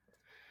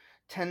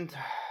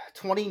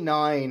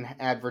 29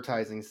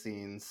 advertising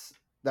scenes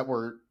that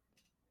were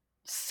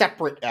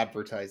separate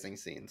advertising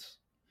scenes.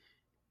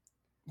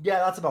 Yeah,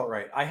 that's about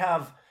right. I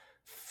have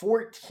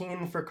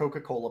 14 for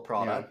Coca-Cola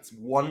products,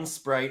 1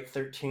 Sprite,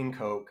 13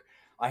 Coke.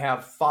 I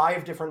have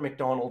 5 different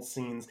McDonald's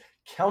scenes,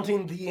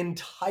 counting the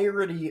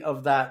entirety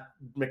of that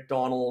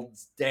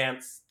McDonald's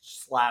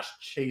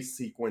dance/chase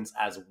sequence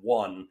as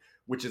one,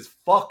 which is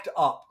fucked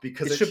up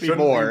because it should be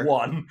more.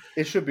 one.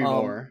 It should be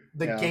more.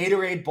 The Yeah.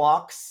 Gatorade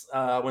box,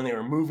 when they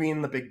were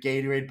moving the big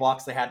Gatorade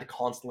box, they had to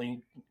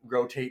constantly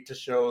rotate to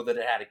show that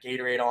it had a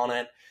Gatorade on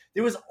it.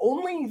 There was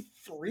only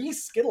 3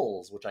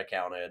 Skittles, which I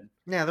counted.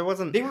 Yeah, there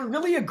wasn't. They were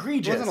really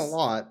egregious. It wasn't a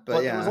lot,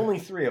 but yeah. There was only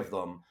 3 of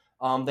them.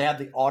 They had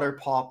the Otter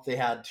Pop. They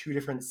had 2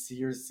 different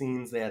Sears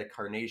scenes. They had a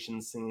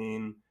Carnation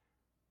scene.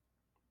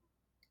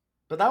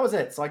 But that was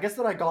it. So I guess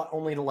that I got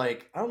only to I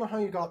don't know how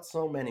you got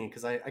so many,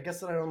 because I guess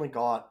that I only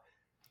got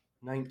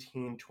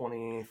 19,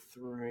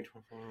 23,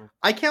 24.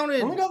 I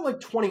counted. I only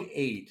got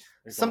 28.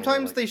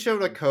 Sometimes they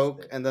showed a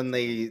Coke and then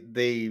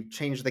they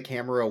changed the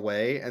camera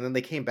away and then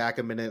they came back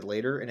a minute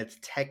later and it's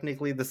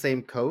technically the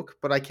same Coke,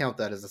 but I count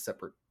that as a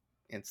separate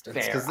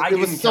instance because it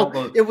was so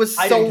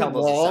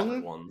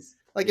long.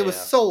 Like it was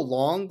so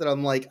long that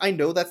I'm like, I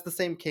know that's the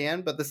same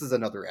can, but this is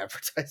another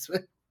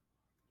advertisement.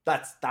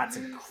 That's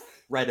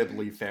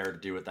incredibly fair to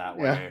do it that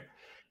way.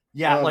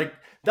 Yeah,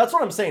 that's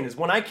what I'm saying is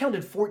when I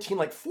counted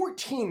 14,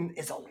 14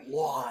 is a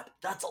lot.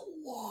 That's a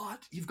lot.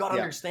 You've got to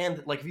understand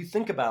that, if you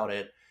think about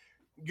it,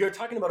 you're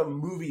talking about a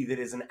movie that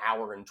is an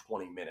hour and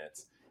 20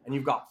 minutes, and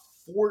you've got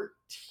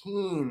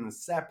 14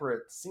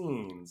 separate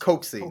scenes,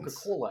 Coke scenes,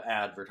 Coca-Cola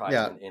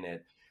advertisement in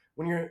it.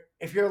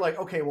 If you're like,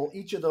 okay, well,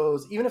 each of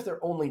those, even if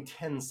they're only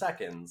 10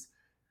 seconds,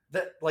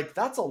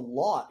 that's a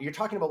lot. You're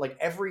talking about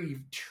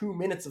every 2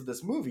 minutes of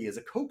this movie is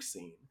a Coke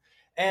scene.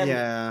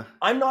 And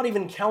I'm not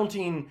even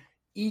counting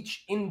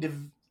each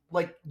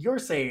you're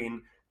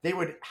saying they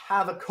would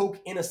have a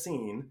Coke in a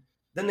scene,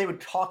 then they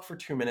would talk for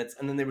 2 minutes,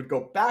 and then they would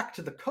go back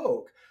to the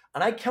Coke,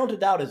 and I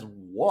counted out as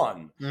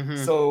one. Mm-hmm.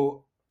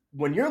 So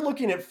when you're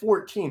looking at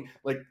 14,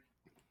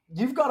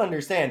 you've got to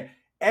understand,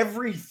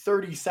 every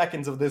 30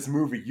 seconds of this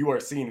movie, you are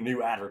seeing a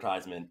new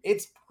advertisement.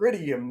 It's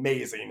pretty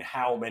amazing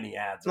how many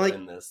ads are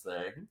in this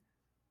thing.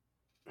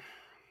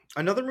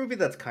 Another movie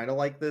that's kind of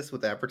like this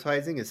with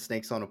advertising is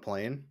Snakes on a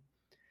Plane.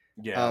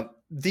 Yeah.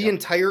 The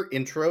entire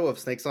intro of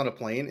Snakes on a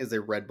Plane is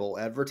a Red Bull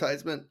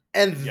advertisement,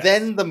 and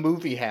then the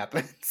movie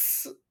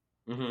happens.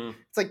 Mm-hmm.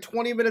 It's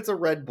 20 minutes of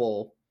Red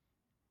Bull,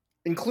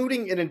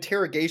 including an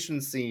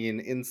interrogation scene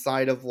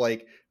inside of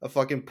a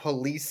fucking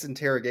police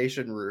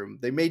interrogation room.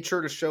 They made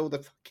sure to show the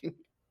fucking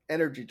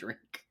energy drink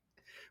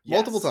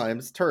multiple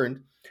times,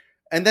 turned,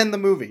 and then the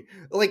movie.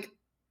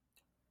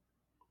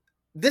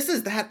 This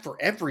is that for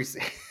every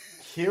scene.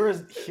 Here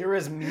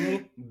is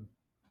me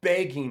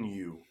begging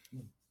you,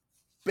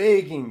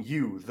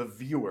 the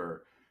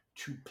viewer,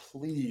 to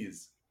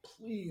please,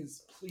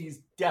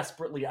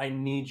 desperately, I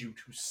need you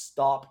to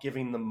stop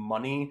giving them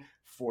money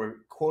for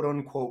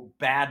quote-unquote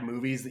bad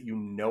movies that you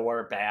know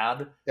are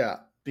bad. Yeah.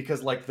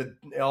 Because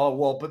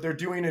but they're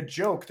doing a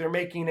joke. They're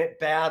making it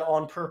bad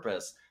on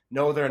purpose.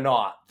 No, they're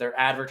not. They're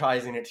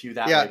advertising it to you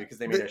that way because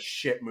they made a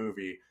shit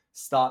movie.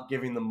 Stop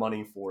giving them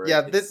money for it.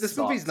 Yeah, this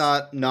movie's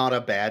not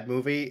a bad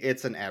movie.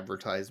 It's an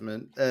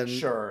advertisement. And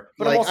sure.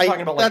 But I'm also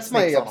talking about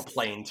Snakes on a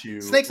Plane too.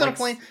 Snakes on a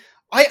Plane.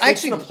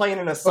 Snakes on a Plane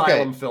and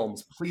Asylum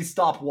films. Please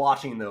stop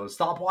watching those.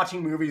 Stop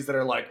watching movies that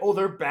are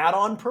they're bad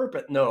on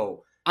purpose.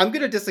 No. I'm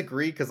going to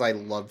disagree because I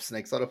love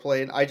Snakes on a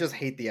Plane. I just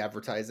hate the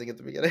advertising at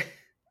the beginning.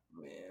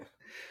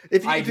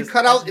 If you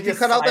cut out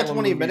that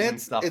 20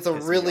 minutes, it's a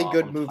really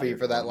good movie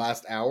for that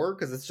last hour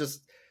because it's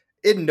just,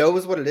 it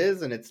knows what it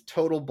is and it's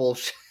total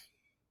bullshit.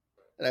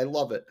 And I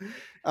love it.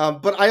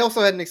 But I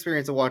also had an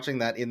experience of watching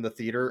that in the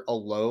theater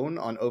alone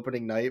on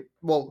opening night.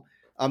 Well,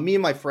 me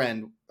and my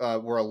friend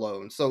were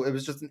alone. So it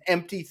was just an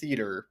empty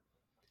theater.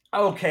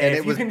 Okay, and if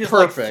it was you can just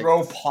perfect.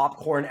 throw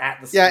popcorn at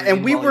the screen. Yeah,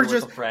 and we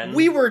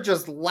were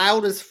just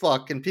loud as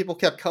fuck, and people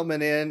kept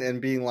coming in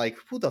and being like,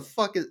 "Who the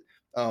fuck is?"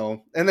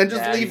 Oh, and then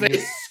just leaving.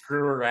 Just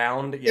screw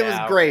around. It was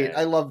great.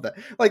 I love that.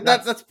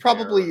 That's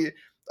probably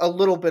a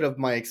little bit of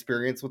my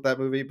experience with that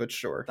movie, but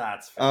sure.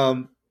 That's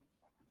fair.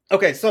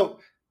 Okay, so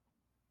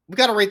we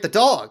got to rate the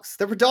dogs.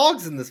 There were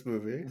dogs in this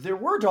movie. There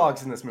were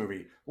dogs in this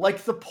movie.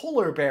 Like the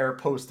polar bear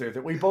poster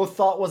that we both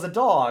thought was a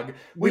dog.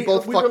 We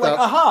both were like, up.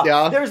 aha,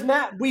 yeah. There's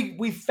Matt.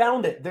 We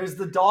found it. There's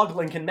the dog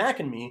Lincoln Mac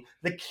and me.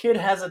 The kid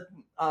has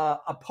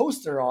a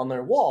poster on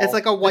their wall. It's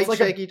like a white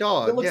shaggy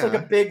dog. It looks like a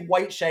big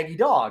white shaggy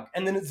dog,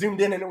 and then it zoomed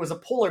in and it was a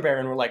polar bear,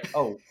 and we're like,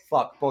 oh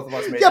fuck, both of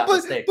us made that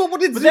mistake. But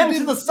when it but then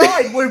to the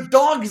side were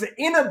dogs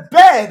in a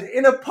bed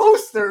in a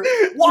poster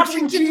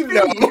watching TV.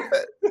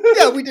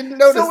 Yeah, we didn't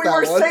notice so we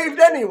were saved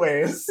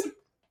anyways.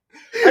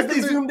 As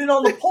they zoomed in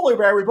on the polar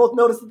bear, we both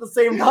noticed at the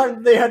same time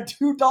that they had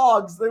two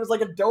dogs. There was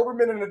like a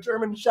Doberman and a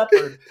German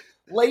Shepherd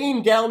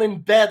laying down in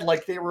bed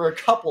like they were a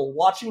couple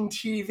watching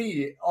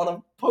TV on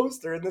a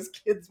poster in this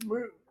kid's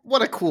room.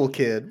 What a cool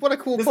kid. What a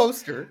cool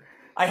poster.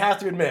 I have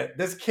to admit,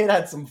 this kid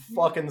had some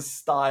fucking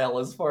style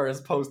as far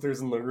as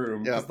posters in the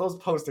room. Because those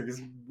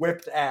posters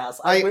whipped ass.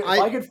 If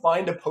I could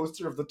find a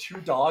poster of the two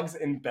dogs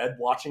in bed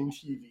watching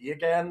TV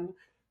again,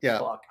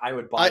 fuck, I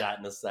would buy that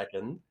in a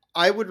second.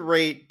 I would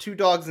rate Two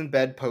Dogs in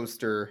Bed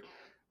poster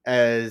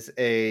as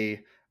a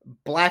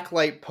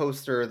blacklight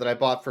poster that I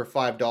bought for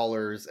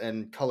 $5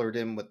 and colored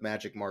in with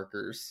magic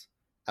markers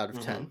out of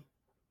 10.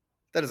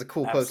 That is a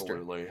cool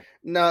poster.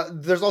 Now,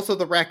 there's also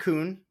the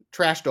raccoon,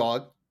 trash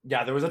dog.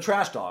 Yeah, there was a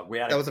trash dog.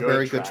 That was a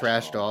very good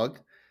trash dog.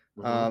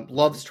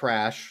 Loves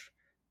trash.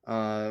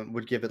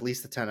 Would give at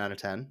least a 10 out of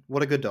 10.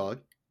 What a good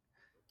dog.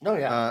 Oh,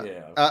 yeah.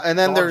 And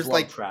then Dogs there's love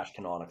like trash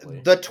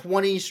canonically. The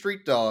 20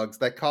 street dogs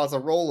that cause a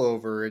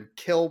rollover and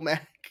kill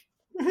Mac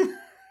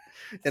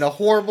in a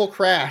horrible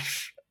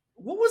crash.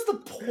 What was the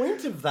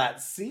point of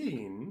that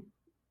scene?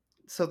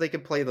 So they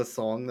could play the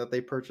song that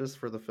they purchased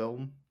for the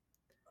film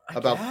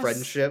about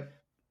friendship.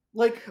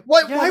 Like,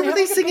 why were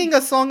they singing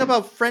a song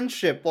about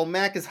friendship while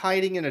Mac is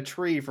hiding in a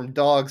tree from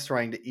dogs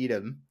trying to eat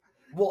him?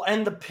 Well,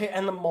 and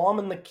the mom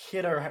and the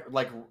kid are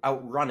like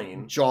out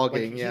running,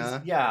 jogging.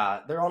 Like,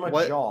 they're on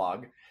a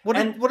jog.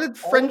 What did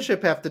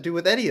friendship have to do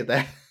with any of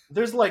that?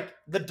 There's like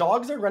the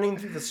dogs are running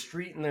through the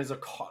street, and there's a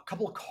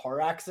couple of car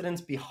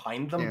accidents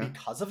behind them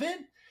because of it.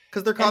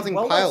 Because they're causing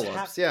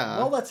pileups.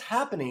 While that's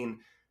happening,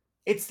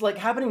 it's like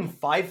happening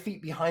 5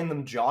 feet behind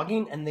them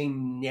jogging, and they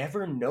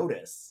never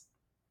notice.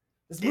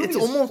 This movie is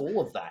almost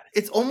full of that.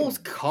 It's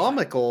almost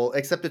comical,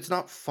 except it's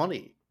not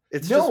funny.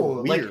 It's just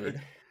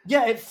weird.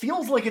 It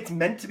feels like it's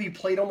meant to be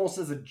played almost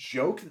as a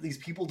joke that these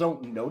people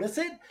don't notice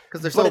it.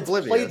 Because they're so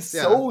oblivious. Played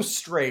so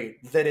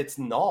straight that it's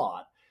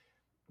not.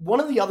 One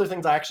of the other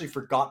things I actually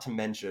forgot to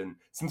mention,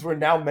 since we're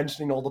now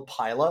mentioning all the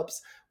pileups,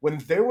 when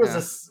there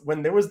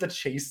was the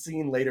chase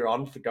scene later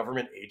on with the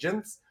government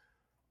agents,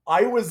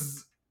 it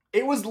was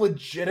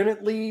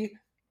legitimately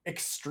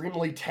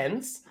extremely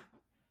tense,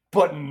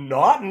 but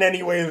not in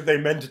any way that they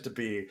meant it to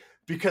be.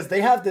 Because they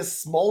have this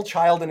small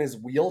child in his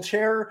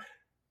wheelchair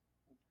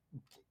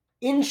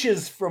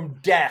inches from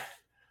death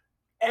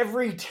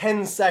every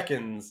 10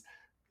 seconds,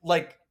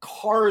 like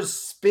cars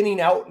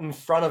spinning out in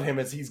front of him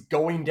as he's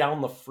going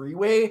down the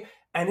freeway,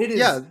 and it is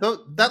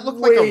that looked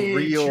like a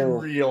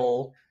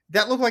real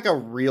that looked like a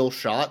real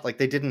shot. Like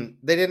they didn't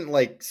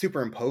like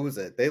superimpose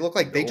it. They look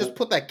like they just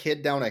put that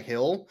kid down a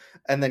hill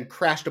and then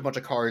crashed a bunch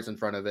of cars in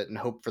front of it and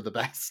hoped for the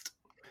best.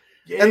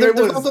 Yeah, and there's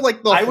also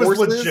like the horses. I was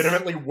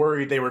legitimately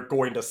worried they were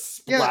going to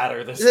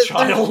splatter this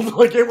child.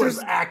 Like it was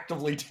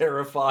actively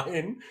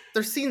terrifying.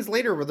 There's scenes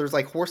later where there's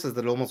like horses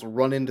that almost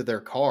run into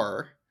their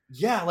car.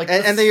 Yeah, like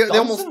and they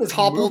almost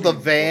topple the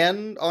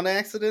van on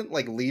accident,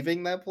 like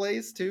leaving that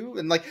place too.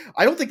 And like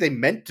I don't think they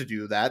meant to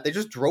do that. They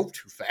just drove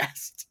too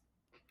fast.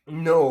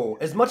 No,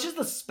 as much as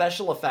the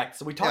special effects.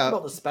 So we talked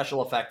about the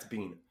special effects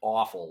being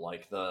awful,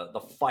 like the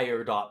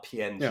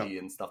fire.png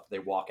and stuff that they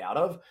walk out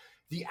of.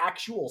 The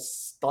actual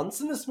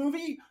stunts in this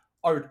movie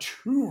are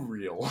too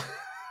real.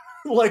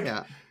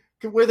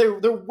 Where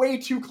they're way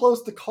too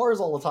close to cars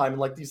all the time.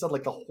 And like you said,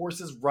 like the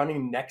horses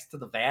running next to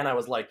the van, I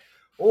was like,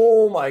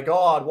 oh my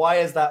god, why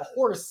is that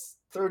horse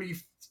 30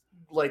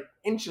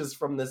 inches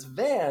from this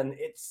van?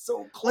 It's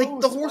so close. Like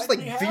the horse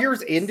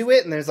veers into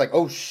it and there's like,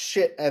 oh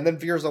shit, and then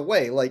veers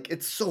away. Like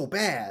it's so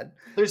bad.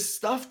 There's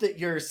stuff that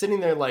you're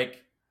sitting there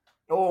like,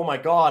 oh my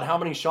god, how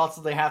many shots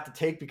did they have to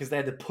take because they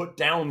had to put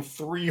down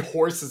 3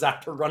 horses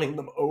after running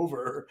them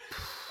over?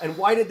 And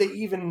why did they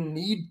even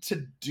need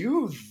to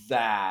do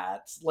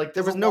that? Like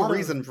there was no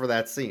reason for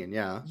that scene,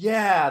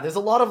 Yeah, there's a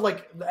lot of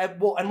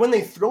and when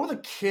they throw the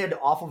kid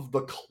off of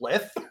the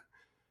cliff,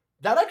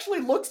 that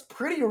actually looks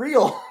pretty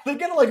real. They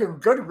get like a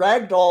good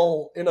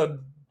ragdoll in a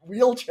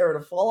wheelchair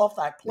to fall off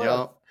that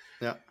cliff.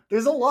 Yeah.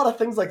 There's a lot of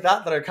things like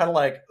that are kind of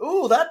like,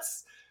 ooh,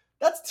 that's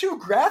too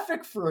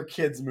graphic for a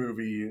kid's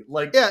movie.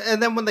 Like,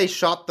 and then when they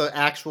shot the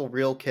actual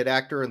real kid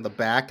actor in the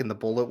back and the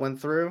bullet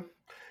went through.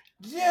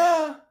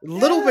 Yeah. A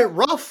little bit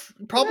rough.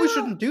 Probably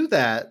shouldn't do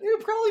that. You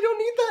probably don't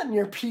need that in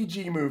your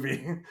PG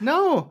movie.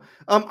 No.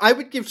 I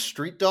would give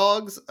Street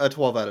Dogs a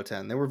 12 out of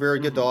 10. They were very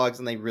good dogs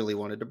and they really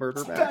wanted to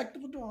murder Mac. Back to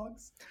the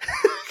dogs.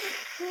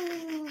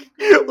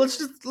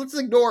 Let's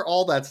ignore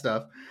all that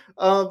stuff.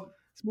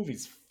 This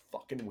movie's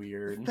fucking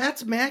weird.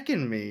 That's Mac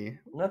and Me.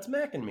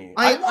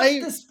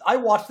 I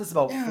watched this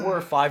about 4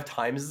 or 5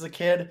 times as a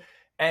kid,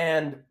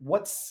 and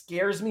what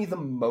scares me the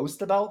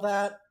most about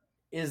that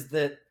is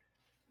that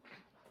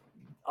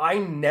I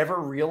never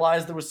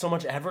realized there was so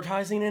much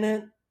advertising in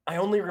it. I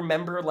only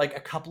remember like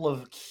a couple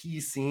of key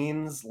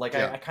scenes. Like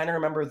I kind of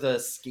remember the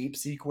escape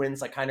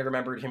sequence. I kind of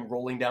remembered him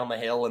rolling down the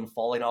hill and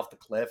falling off the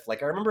cliff.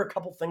 Like I remember a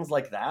couple things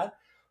like that,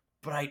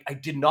 but I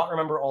did not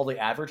remember all the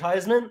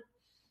advertisement.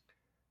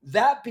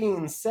 That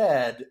being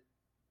said,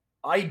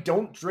 I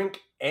don't drink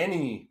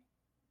any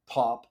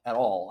pop at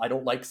all. I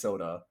don't like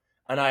soda,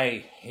 and I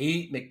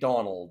hate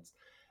McDonald's.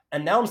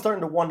 And now I'm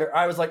starting to wonder.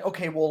 I was like,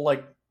 okay, well,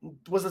 like,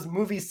 was this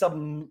movie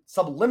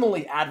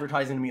subliminally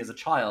advertising to me as a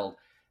child?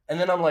 And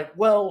then I'm like,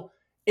 well,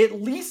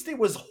 at least it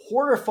was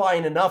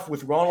horrifying enough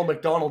with Ronald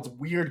McDonald's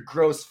weird,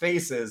 gross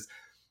faces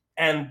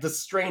and the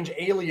strange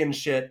alien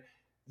shit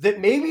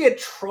that maybe it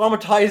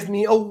traumatized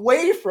me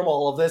away from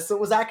all of this. So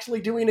it was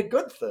actually doing a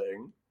good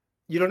thing.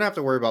 You don't have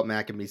to worry about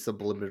Mac and me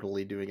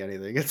subliminally doing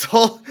anything. It's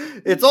all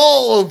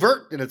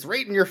overt and it's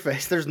right in your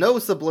face. There's no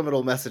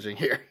subliminal messaging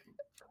here.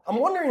 I'm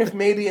wondering if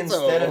maybe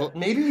instead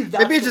maybe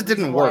it just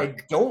didn't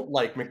work. I don't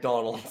like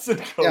McDonald's and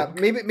Coke. Yeah,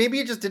 maybe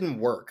it just didn't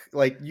work.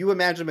 Like you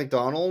imagine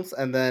McDonald's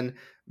and then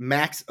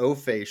Mac's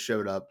O-face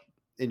showed up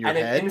in your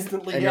head. And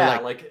instantly, and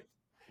you're like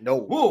no.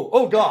 Ooh,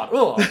 oh god.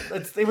 Oh,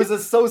 it was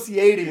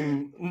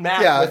associating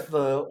Mac with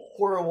the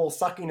horrible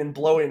sucking and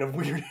blowing of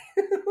weird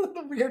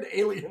the weird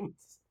aliens.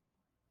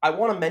 I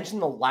want to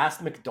mention the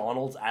last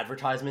McDonald's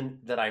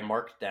advertisement that I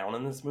marked down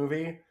in this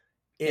movie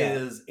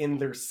is in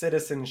their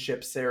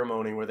citizenship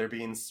ceremony where they're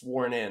being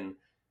sworn in.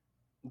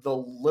 The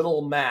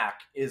little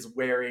Mac is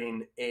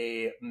wearing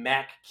a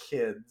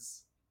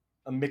McKids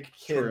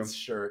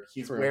shirt.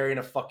 He's wearing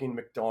a fucking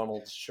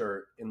McDonald's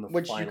shirt in the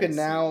which you can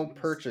now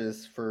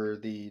purchase for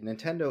the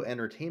Nintendo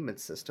Entertainment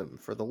System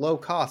for the low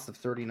cost of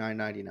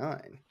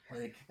 $39.99.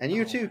 Like, and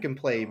you too can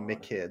play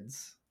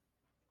McKids.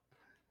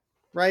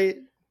 Right?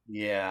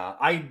 Yeah.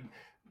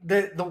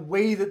 The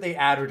way that they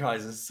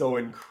advertise is so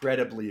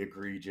incredibly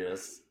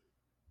egregious.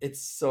 It's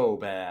so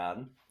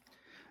bad.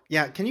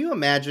 Yeah, can you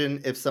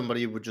imagine if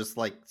somebody would just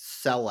like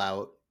sell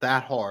out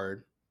that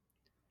hard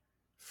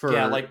for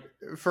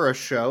a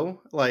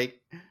show? Like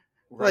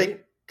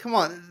come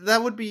on,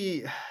 that would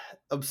be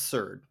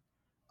absurd.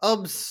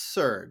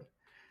 Absurd.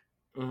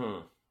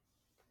 Mm-hmm.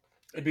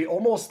 It'd be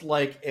almost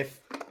like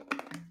if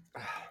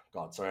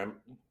God, sorry, I'm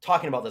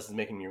talking about this is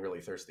making me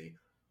really thirsty.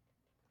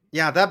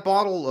 Yeah, that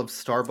bottle of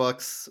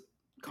Starbucks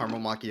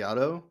caramel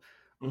macchiato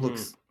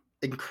looks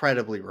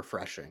incredibly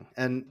refreshing.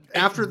 And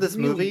after this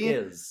movie,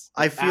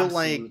 I feel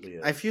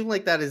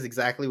like that is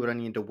exactly what I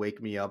need to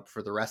wake me up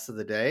for the rest of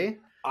the day.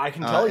 I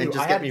can tell you,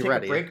 I had to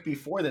take a break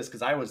before this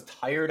because I was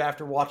tired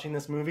after watching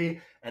this movie,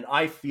 and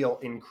I feel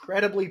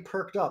incredibly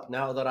perked up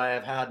now that I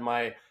have had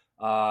my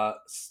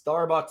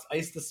Starbucks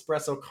iced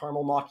espresso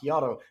caramel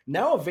macchiato,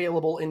 now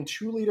available in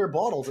 2-liter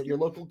bottles at your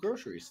local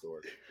grocery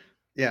store.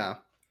 Yeah.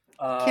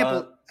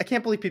 I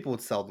can't believe people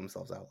would sell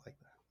themselves out like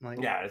that.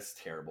 Like, yeah, it's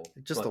terrible.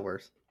 Just the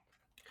worst.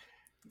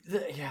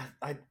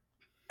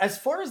 As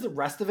far as the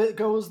rest of it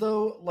goes,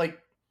 though, like,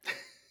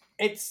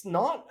 it's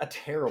not a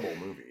terrible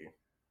movie.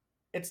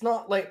 It's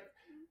not like,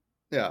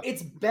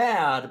 it's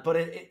bad, but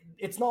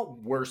it's not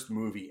worst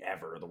movie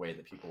ever, the way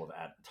that people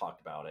have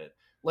talked about it.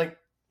 Like,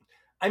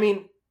 I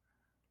mean,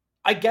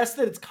 I guess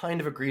that it's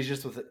kind of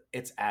egregious with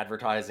its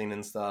advertising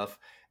and stuff.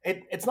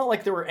 It's not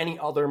like there were any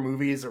other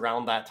movies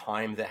around that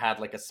time that had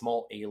like a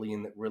small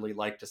alien that really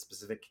liked a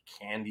specific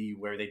candy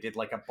where they did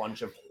like a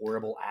bunch of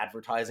horrible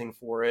advertising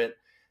for it.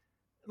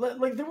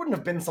 Like there wouldn't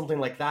have been something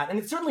like that, and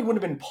it certainly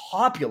wouldn't have been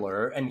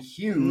popular and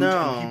huge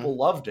and people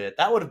loved it.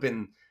 That would have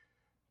been,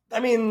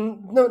 I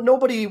mean,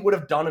 nobody would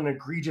have done an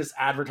egregious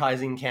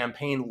advertising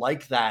campaign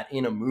like that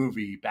in a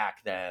movie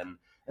back then.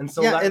 And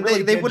so that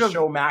really they did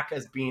show Mac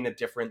as being a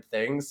different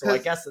thing. So I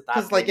guess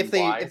that's like if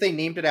they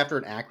named it after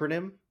an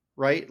acronym,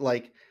 right?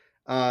 Like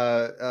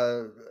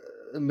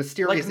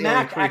mysterious like alien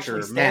Mac creature.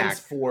 Actually stands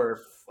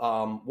for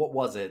what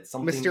was it?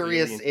 Something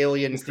mysterious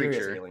alien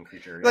creature.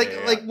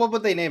 Like what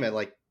would they name it?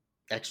 Like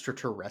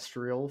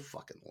extraterrestrial?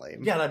 Fucking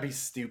lame. Yeah, that'd be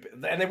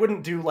stupid. And they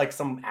wouldn't do like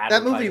some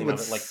that movie would of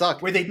it, like,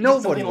 suck. Where they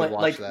nobody would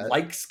watch that.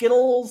 Like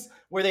Skittles,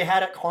 where they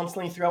had it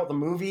constantly throughout the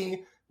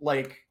movie.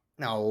 Like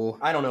no,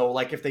 I don't know.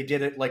 Like if they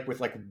did it like with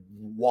like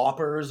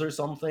Whoppers or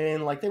something,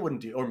 like they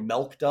wouldn't do, or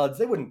Milk Duds,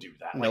 they wouldn't do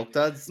that. Milk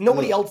Duds.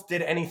 Nobody else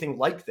did anything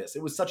like this.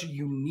 It was such a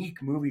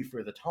unique movie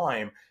for the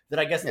time that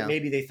I guess that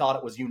maybe they thought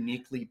it was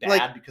uniquely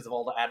bad because of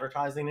all the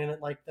advertising in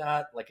it like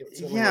that. Like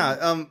it.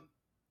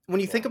 When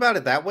you think about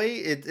it that way,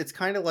 it's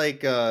kind of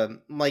like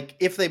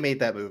if they made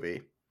that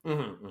movie,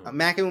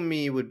 Mac and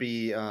Me would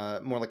be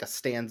more like a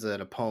stanza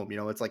in a poem. You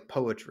know, it's like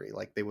poetry.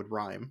 Like they would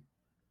rhyme.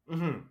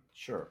 Mm-hmm.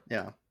 Sure.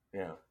 Yeah.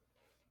 Yeah.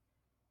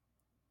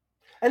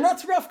 And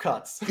that's Rough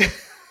Cuts.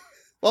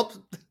 Well,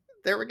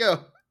 there we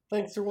go.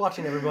 Thanks for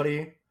watching,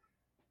 everybody.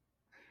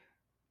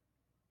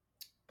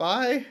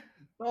 Bye.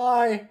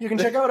 Bye. You can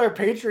check out our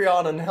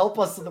Patreon and help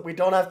us so that we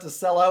don't have to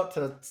sell out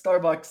to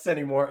Starbucks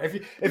anymore.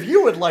 If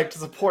you would like to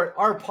support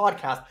our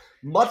podcast,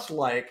 much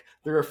like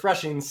the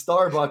refreshing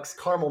Starbucks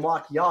caramel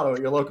macchiato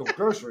at your local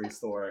grocery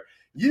store,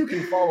 you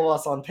can follow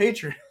us on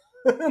Patreon.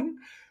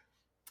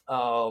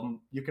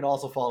 You can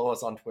also follow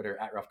us on Twitter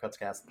at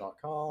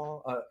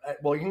roughcutscast.com.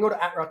 Well, you can go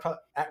to at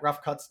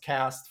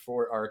roughcutscast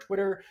for our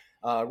Twitter.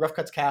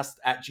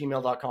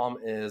 Roughcutscast@gmail.com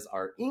is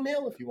our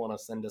email if you want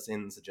to send us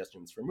in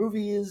suggestions for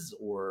movies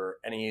or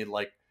any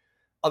like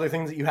other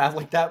things that you have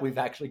like that. We've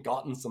actually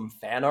gotten some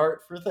fan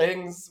art for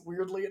things,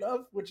 weirdly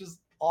enough, which is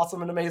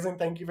awesome and amazing.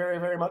 Thank you very,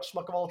 very much,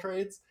 Schmuck of All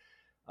Trades.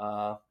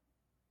 Yeah,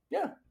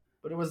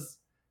 but it was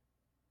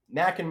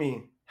Mac and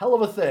me. Hell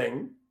of a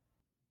thing.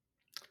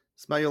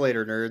 Smell you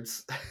later,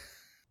 nerds.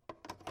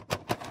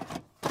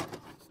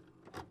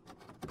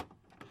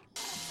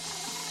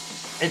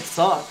 It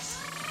sucks.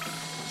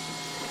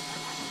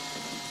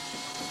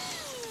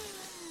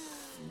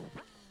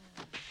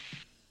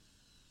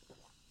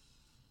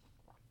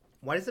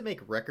 Why does it make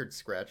record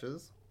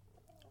scratches?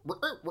 I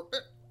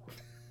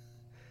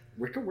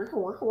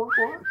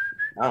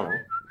don't know.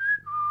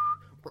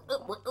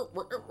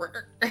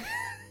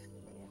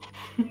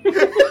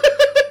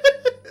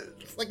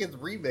 It's like it's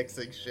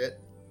remixing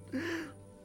shit.